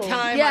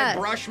 Anytime Yes. I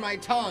brush my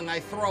tongue, I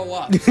throw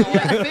up. So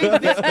I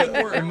think this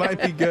could work. It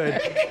might be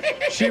good.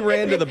 She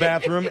ran to the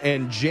bathroom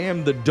and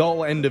jammed the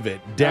dull end of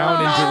it down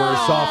into her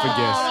esophagus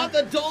Not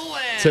the dull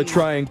end. to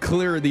try and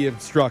clear the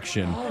obstruction.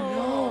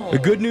 The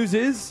good news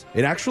is,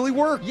 it actually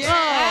worked.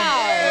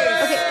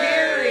 Yeah. Okay.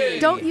 Scary.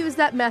 Don't use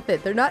that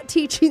method. They're not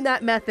teaching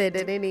that method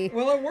in any.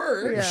 Well, it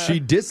works. Yeah. She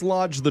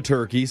dislodged the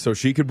turkey so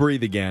she could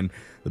breathe again.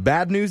 The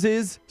bad news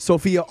is,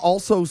 Sophia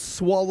also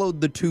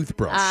swallowed the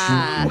toothbrush.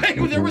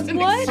 Wait, there was an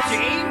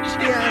exchange?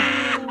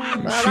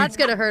 Well, that's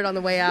going to hurt on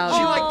the way out.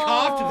 She like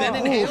coughed, then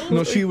inhaled?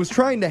 No, she was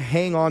trying to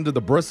hang on to the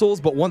bristles,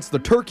 but once the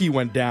turkey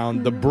went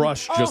down, the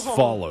brush just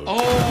followed.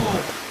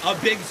 Oh, a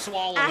big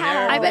swallow.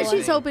 I bet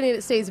she's hoping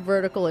it stays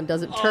vertical and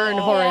doesn't turn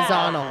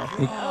horizontal.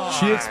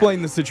 She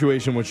explained the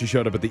situation when she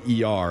showed up at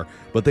the ER,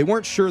 but they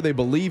weren't sure they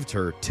believed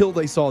her till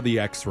they saw the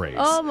x-rays.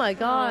 Oh, my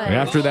God. And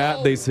after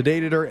that, they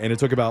sedated her, and it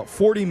took about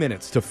 40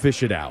 minutes to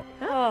fish it out.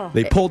 Oh.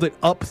 They pulled it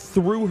up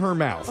through her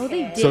mouth. Oh,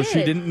 they So she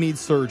did? didn't need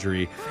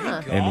surgery.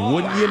 And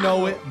wouldn't you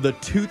know it, the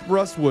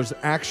toothbrush was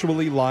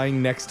actually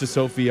lying next to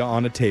Sophia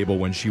on a table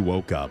when she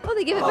woke up. Oh,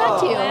 they give it back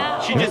to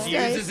you. She just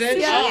uses it?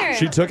 Yeah.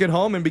 She took it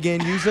home and began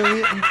using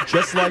it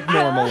just like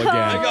normal I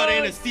again. got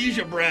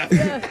anesthesia breath.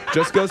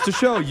 Just goes to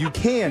show you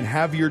can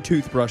have your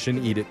toothbrush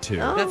and eat it too.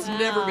 That's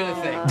never been a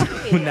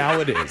thing. Now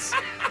it is.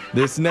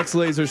 This next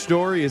laser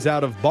story is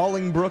out of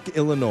Bolingbrook,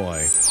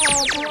 Illinois.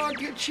 Oh,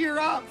 Brooke, cheer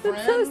up, friend.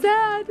 That's so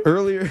sad.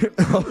 Earlier,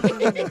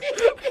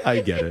 I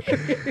get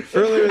it.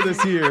 Earlier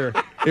this year,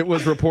 it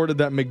was reported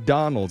that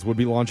McDonald's would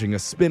be launching a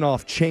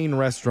spin-off chain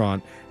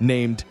restaurant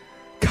named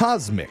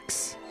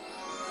Cosmix.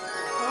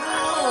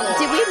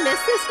 Did we miss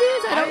this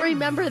news? I don't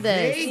remember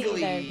this.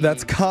 Vaguely.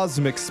 That's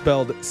Cosmix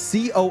spelled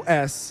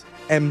COSMC.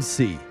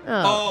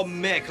 Oh,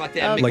 Mick, like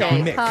that. Okay. Like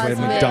Mick, like Cosmic,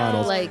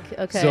 McDonald's. like,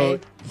 okay. So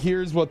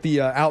here's what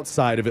the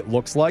outside of it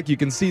looks like. You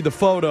can see the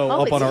photo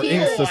Oh, up on it's our cute.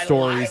 Insta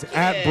stories like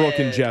at it. Brooke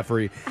and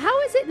Jeffrey. How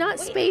is it not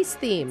space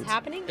themed?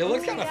 Happening? It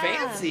looks kind of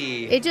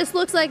fancy. It just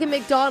looks like a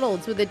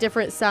McDonald's with a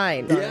different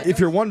sign. If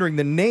you're wondering,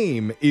 the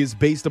name is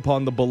based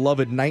upon the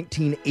beloved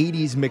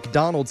 1980s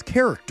McDonald's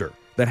character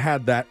that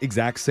had that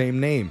exact same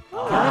name. There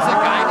was a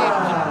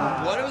guy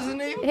named, what was his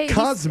name? Hey,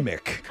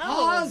 Cosmic.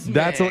 Cosmic.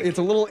 It's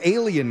a little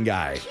alien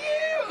guy. Cute.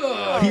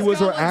 He was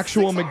He's our got, like,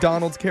 actual 6 arms.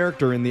 McDonald's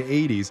character in the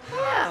 80s.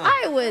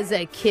 I was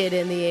a kid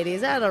in the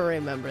 80s. I don't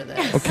remember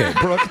this. Okay,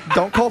 Brooke,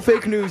 don't call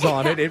fake news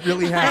on it. It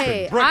really happened.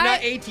 Hey, Brooke, not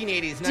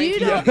 1880s. Do you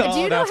 1980s. know? Yeah, do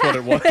you know that's how, what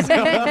it was. do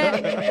you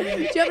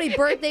know how many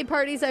birthday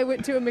parties I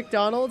went to at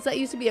McDonald's? That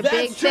used to be a big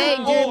That's true.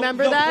 thing. Do you Oh,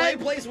 remember the that? play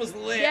place was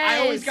lit. I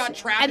Yes. always got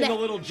trapped And in the the-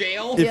 little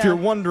jail. If Yeah. you're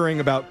wondering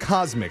about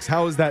Cosmix,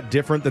 how is that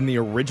different than the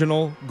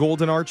original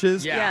Golden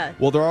Arches? Yeah.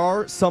 Well, there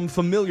are some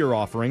familiar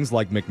offerings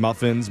like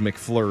McMuffins,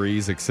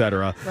 McFlurries,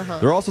 etc.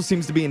 There also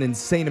seems to be an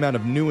insane amount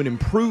of new and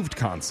improved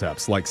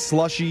concepts like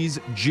slushies,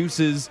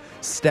 juices,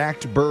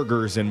 stacked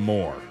burgers, and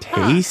more.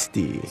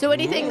 Tasty. So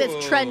anything that's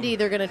trendy,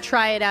 they're going to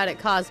try it out at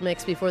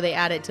Cosmix before they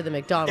add it to the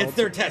McDonald's. It's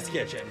their test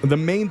kitchen. The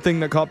main thing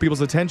that caught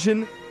people's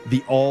attention,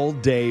 the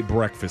all-day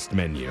breakfast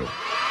menu.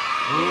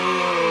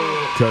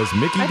 Because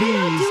Mickey Are they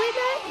not D's... doing that?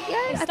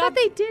 Yeah, I thought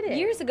they did it.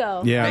 Years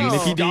ago. Yeah, They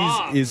Mickey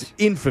stopped. D's is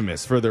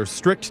infamous for their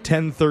strict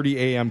 10:30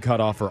 a.m.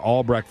 cutoff for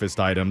all breakfast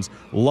items.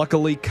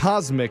 Luckily,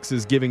 Cosmix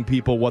is giving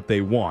people what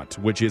they want,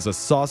 which is a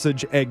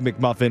sausage egg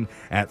McMuffin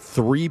at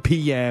 3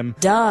 p.m.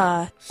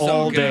 Duh.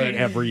 all So day, good.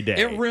 every day.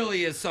 It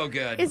really is so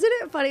good. Isn't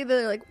it funny that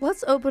they're like,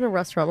 let's open a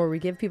restaurant where we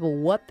give people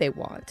what they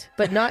want,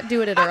 but not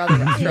do it at our other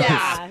restaurants?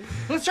 Yeah.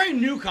 Let's try a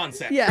new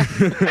concept. Yeah.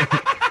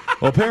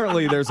 Well,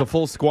 apparently, there's a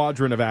full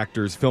squadron of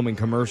actors filming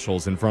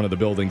commercials in front of the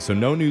building, so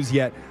no news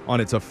yet on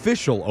its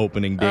official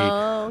opening date.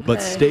 Oh, okay.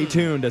 But stay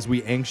tuned as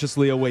we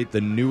anxiously await the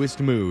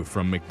newest move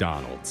from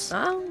McDonald's.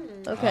 Oh,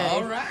 okay.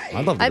 All right.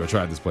 I'd love to go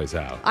try this place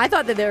out. I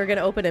thought that they were going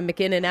to open a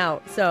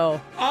McIn-N-Out,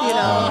 so, Oh, you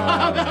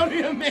know. that would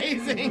be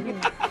amazing.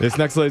 This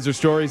next laser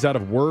story is out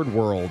of Word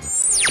World.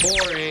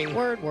 Boring.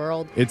 Word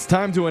world. It's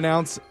time to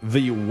announce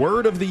the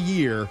word of the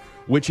year,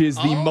 which is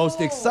the most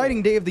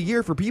exciting day of the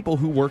year for people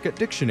who work at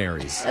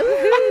dictionaries.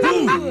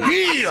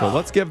 So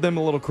let's give them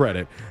a little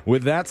credit.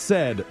 With that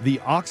said,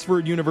 the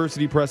Oxford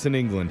University Press in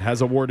England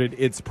has awarded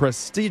its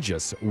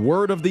prestigious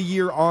Word of the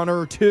Year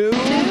honor to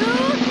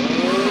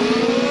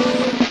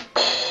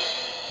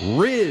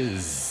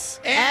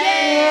Riz.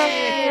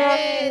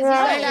 Hey,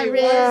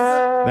 Riz.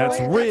 That's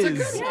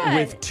Riz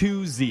with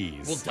 2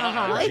 Z's.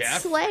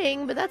 It's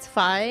slang, but that's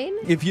fine.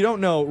 If you don't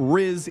know,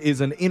 Riz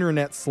is an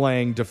internet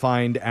slang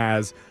defined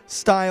as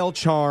style,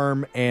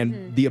 charm,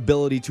 and the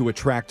ability to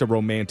attract a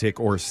romantic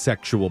or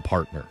sexual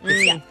partner.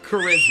 It's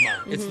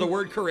charisma. It's the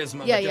word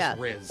charisma, Yeah, but yeah.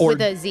 just Riz. Or,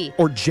 With a Z.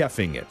 Or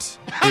jeffing it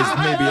is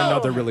maybe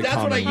another really That's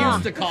common what I one.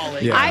 used to call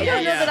it. Yeah. I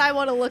don't know that I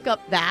want to look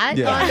up that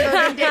Yeah. on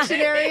Urban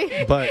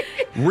Dictionary. But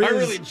Riz, I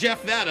really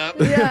jeff that up.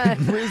 Yeah.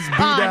 Riz beat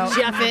out.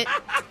 Jeff it.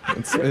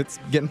 It's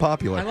getting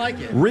popular. I like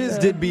it. Riz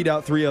did beat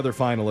out 3 other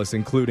finalists,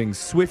 including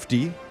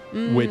Swifty,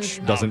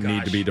 which doesn't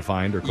need to be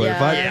defined or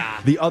clarified. Yeah.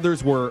 The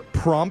others were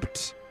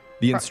prompt,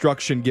 the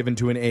instruction given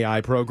to an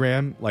AI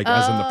program, like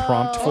as in the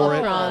prompt for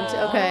it, Prompt,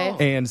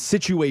 okay. and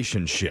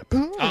situationship,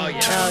 Oh, yeah.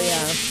 Oh,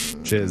 yeah.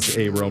 which is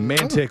a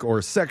romantic or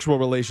sexual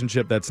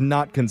relationship that's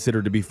not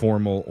considered to be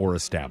formal or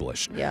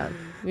established. Yeah.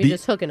 You're The-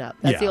 just hooking up.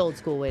 That's the yeah. old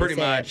school way Pretty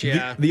to say much, it.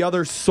 yeah. The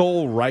other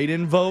sole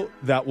write-in vote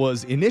that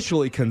was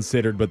initially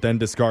considered but then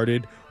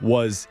discarded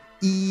was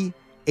EHHH.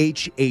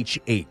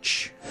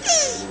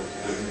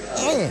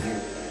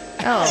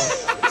 Oh.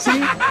 See,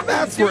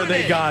 that's where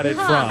they got it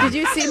from. Did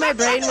you see my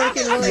brain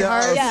working really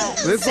hard?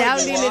 This-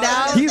 Sounding it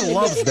out? He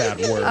loves that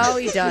word. Oh,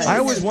 he does. I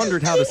always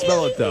wondered how to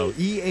spell it, though.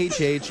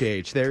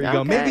 EHHH. There you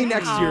go. Okay. Maybe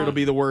next year it'll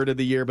be the word of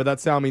the year, but that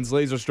sound means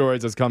Laser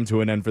Stories has come to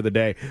an end for the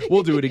day.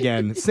 We'll do it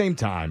again, same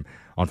time,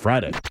 on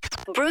Friday.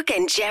 Brooke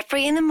and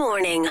Jeffrey in the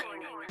morning.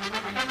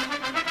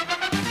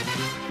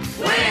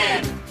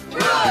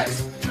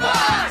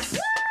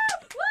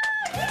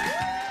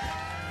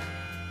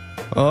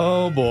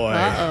 Oh, boy.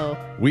 Uh-oh.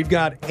 We've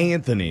got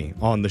Anthony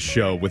on the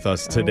show with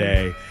us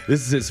today.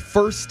 This is his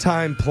first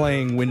time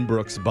playing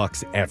Winbrooks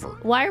Bucks ever.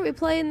 Why are we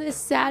playing this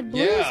sad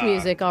blues Yeah.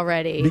 music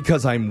already?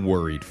 Because I'm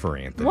worried for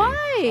Anthony.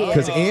 Why?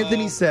 Because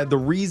Anthony said the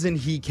reason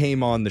he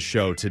came on the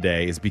show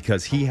today is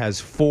because he has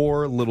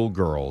 4 little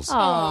girls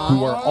Aw.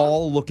 who are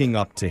all looking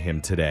up to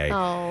him today.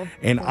 Oh.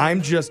 And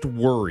I'm just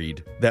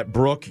worried that,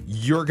 Brooke,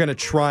 you're going to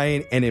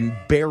try and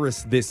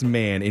embarrass this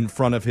man in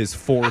front of his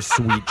 4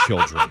 sweet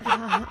children.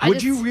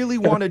 Would you really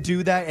want to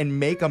do that and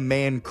make a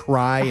man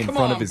cry in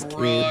front of his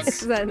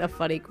kids? Is that a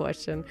funny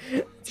question?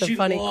 It's a She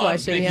funny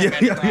loves question. making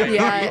Yeah. men cry. Are you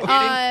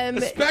Yeah.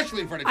 kidding?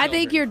 Especially in front of I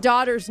think your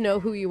daughters know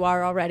who you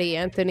are already,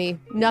 Anthony.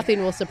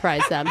 Nothing will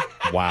surprise them.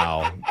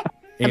 Wow.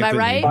 Am I Anthony,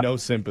 right? no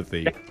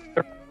sympathy.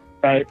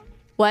 Right.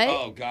 What?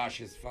 Oh, gosh,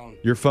 his phone.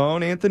 Your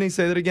phone, Anthony?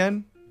 Say that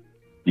again?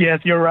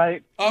 Yes, you're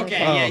right.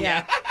 Okay, Oh.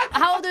 yeah.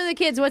 How old are the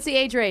kids? What's the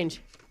age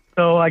range?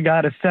 So I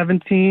got a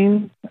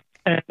 17,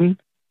 10,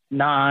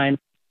 9,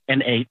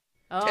 and 8.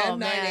 Oh, 10, 9,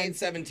 man. 8,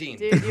 17.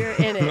 Dude, you're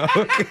in it.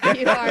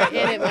 You are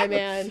in it, my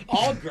man.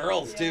 All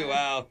girls, too.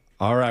 Wow.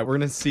 All right, we're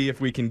going to see if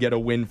we can get a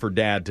win for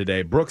Dad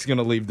today. Brooke's going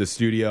to leave the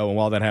studio, and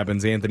while that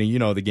happens, Anthony, you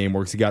know how the game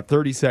works. You got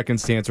 30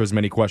 seconds to answer as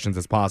many questions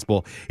as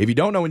possible. If you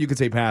don't know when you can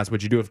say pass,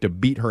 but you do have to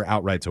beat her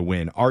outright to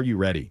win. Are you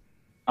ready?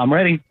 I'm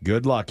ready.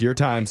 Good luck. Your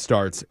time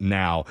starts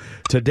now.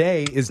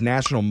 Today is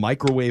National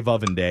Microwave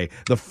Oven Day.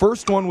 The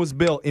first one was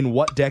built in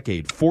what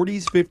decade?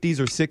 40s, 50s,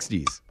 or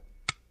 60s?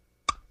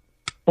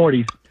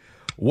 40s.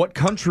 What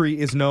country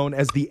is known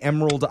as the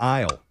Emerald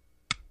Isle?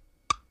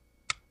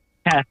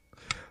 Pass.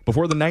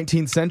 Before the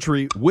 19th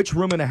century, which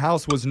room in a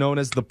house was known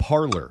as the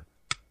parlor?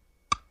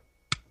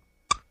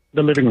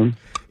 The living room.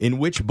 In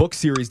which book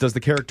series does the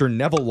character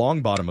Neville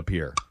Longbottom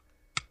appear?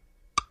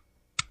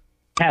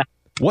 Pass.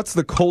 What's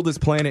the coldest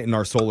planet in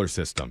our solar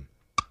system?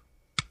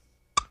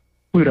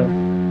 Pluto.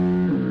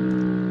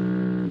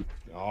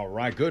 All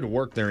right, good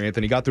work there,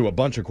 Anthony. Got through a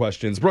bunch of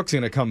questions. Brooke's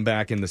going to come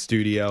back in the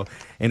studio.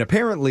 And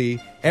apparently,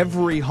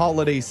 every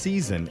holiday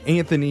season,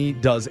 Anthony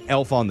does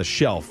Elf on the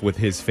Shelf with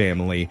his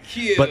family.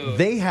 Cute. But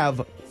they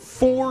have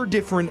 4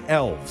 different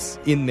elves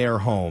in their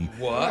home.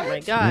 What? Oh, my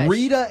gosh.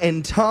 Rita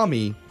and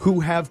Tommy, who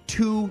have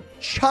 2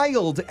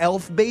 child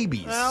elf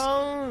babies.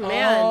 Oh,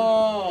 man.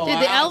 Oh, Dude,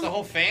 wow, the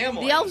whole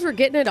family. The elves were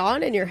getting it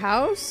on in your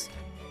house?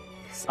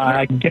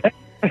 I guess.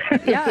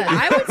 Yeah,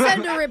 I would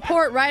send a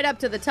report right up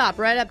to the top,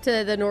 right up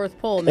to the North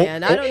Pole,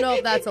 man. I don't know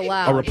if that's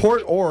allowed. A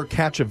report or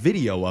catch a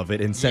video of it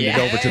and send it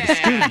over to the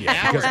studio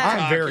Now because we're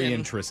I'm very talking.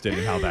 interested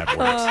in how that works.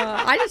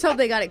 I just hope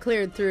they got it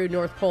cleared through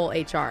North Pole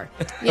HR.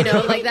 You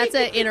know, like that's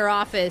an inner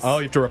office. Oh,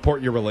 you have to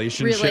report your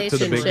relationship to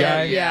the big Relationship,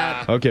 guy?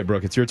 yeah. Okay,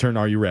 Brooke, it's your turn.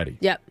 Are you ready?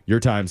 Yep.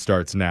 Your time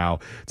starts now.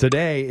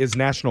 Today is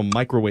National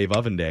Microwave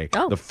Oven Day.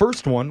 Oh. The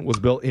first one was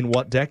built in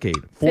what decade?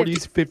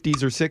 40s,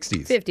 50s, or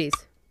 60s? 50s.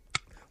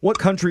 What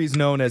country is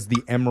known as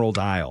the Emerald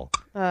Isle?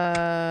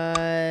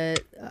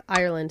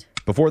 Ireland.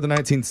 Before the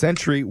 19th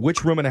century,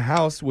 which room in a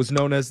house was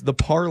known as the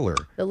parlor?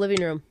 The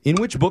living room. In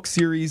which book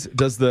series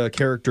does the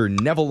character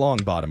Neville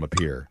Longbottom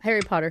appear?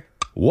 Harry Potter.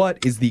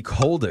 What is the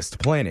coldest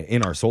planet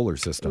in our solar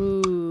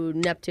system? Ooh,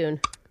 Neptune.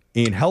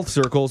 In health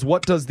circles,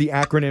 what does the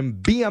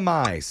acronym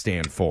BMI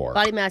stand for?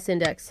 Body mass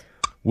index.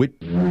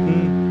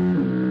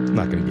 I'm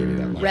not going to give you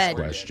that last Red.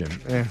 question.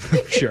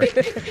 Sure.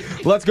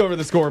 Let's go over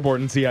the scoreboard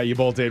and see how you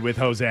both did with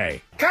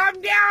Jose.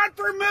 Come down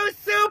for moose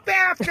soup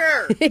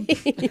after.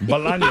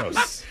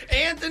 Bolaños.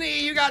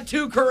 Anthony, you got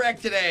 2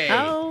 correct today.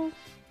 Oh.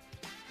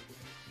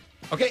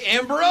 Okay,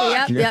 and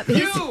Brooke. Yep.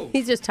 You.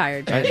 He's just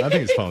tired. I think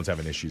his phone's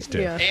having issues,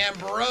 too. Yeah. And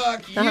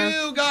Brooke,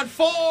 you got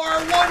 4.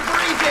 1 for each,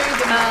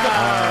 Anthony.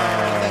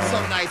 That's so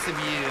nice of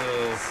you.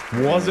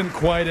 Wasn't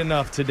quite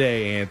enough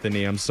today,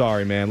 Anthony. I'm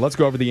sorry, man. Let's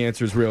go over the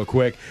answers real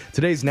quick.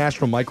 Today's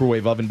National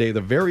Microwave Oven Day.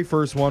 The very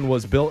first one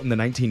was built in the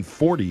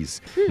 1940s.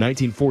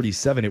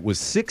 1947. It was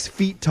 6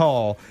 feet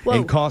tall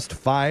and cost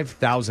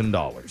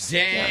 $5,000.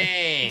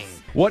 Dang.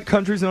 What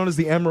country is known as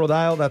the Emerald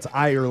Isle? That's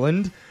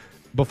Ireland.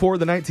 Before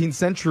the 19th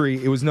century,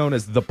 it was known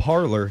as the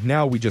parlor.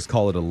 Now we just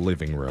call it a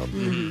living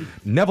room.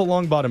 Neville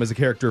Longbottom is a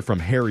character from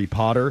Harry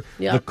Potter.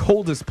 Yep. The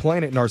coldest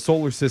planet in our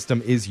solar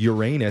system is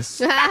Uranus.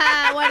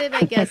 Why did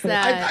I guess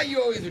that? I thought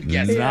you always would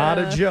guess that. Not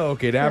a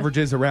joke. It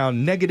averages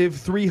around negative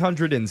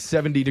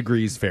 370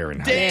 degrees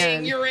Fahrenheit.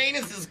 Dang,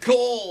 Uranus is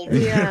cold.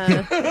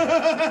 Yeah.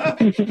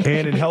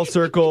 And in health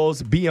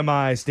circles,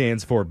 BMI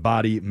stands for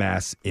Body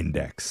Mass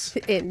Index.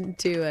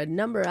 Into a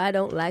number I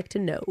don't like to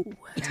know.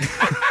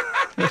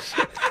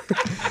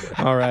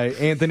 All right,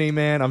 Anthony,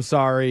 man, I'm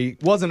sorry.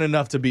 Wasn't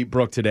enough to beat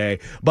Brooke today.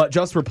 But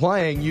just for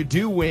playing, you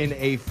do win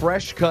a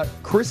fresh cut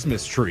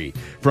Christmas tree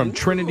from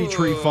Trinity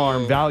Tree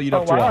Farm, valued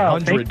up to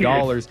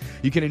 $100.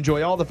 You can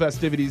enjoy all the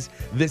festivities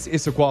this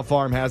Issaquah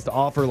farm has to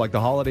offer, like the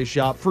holiday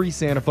shop, free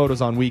Santa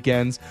photos on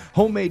weekends,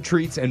 homemade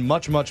treats, and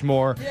much, much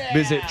more.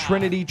 Visit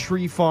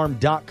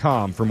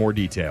TrinityTreeFarm.com for more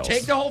details.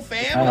 Take the whole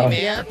family,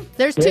 man.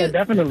 There's 2.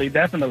 Definitely.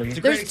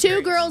 There's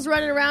 2 girls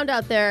running around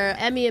out there,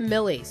 Emmy and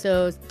Millie.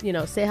 So,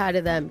 say hi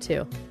to them,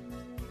 too.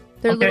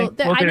 They're little.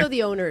 I know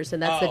the owners,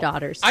 and that's the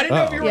daughters. I didn't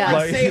know if you were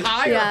going to say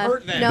hi or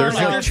hurt them. No,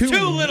 There's 2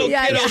 little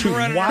kiddos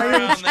running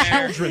around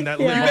there. Children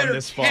that live on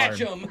this farm. Catch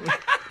them.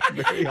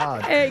 Very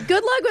odd. Hey,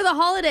 good luck with the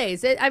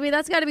holidays.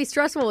 That's got to be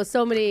stressful with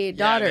so many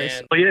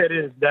daughters. Well, yeah, it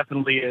is.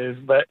 Definitely is.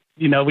 But,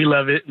 we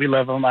love it. We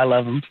love them. I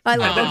love them. I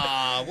love them.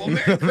 Well,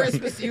 Merry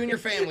Christmas to you and your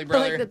family, I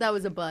brother. like that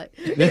was a butt.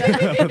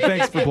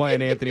 Thanks for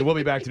playing, Anthony. We'll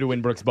be back to do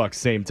Win Brooks Bucks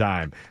same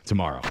time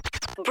tomorrow.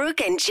 Brooke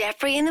and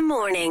Jeffrey in the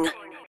morning.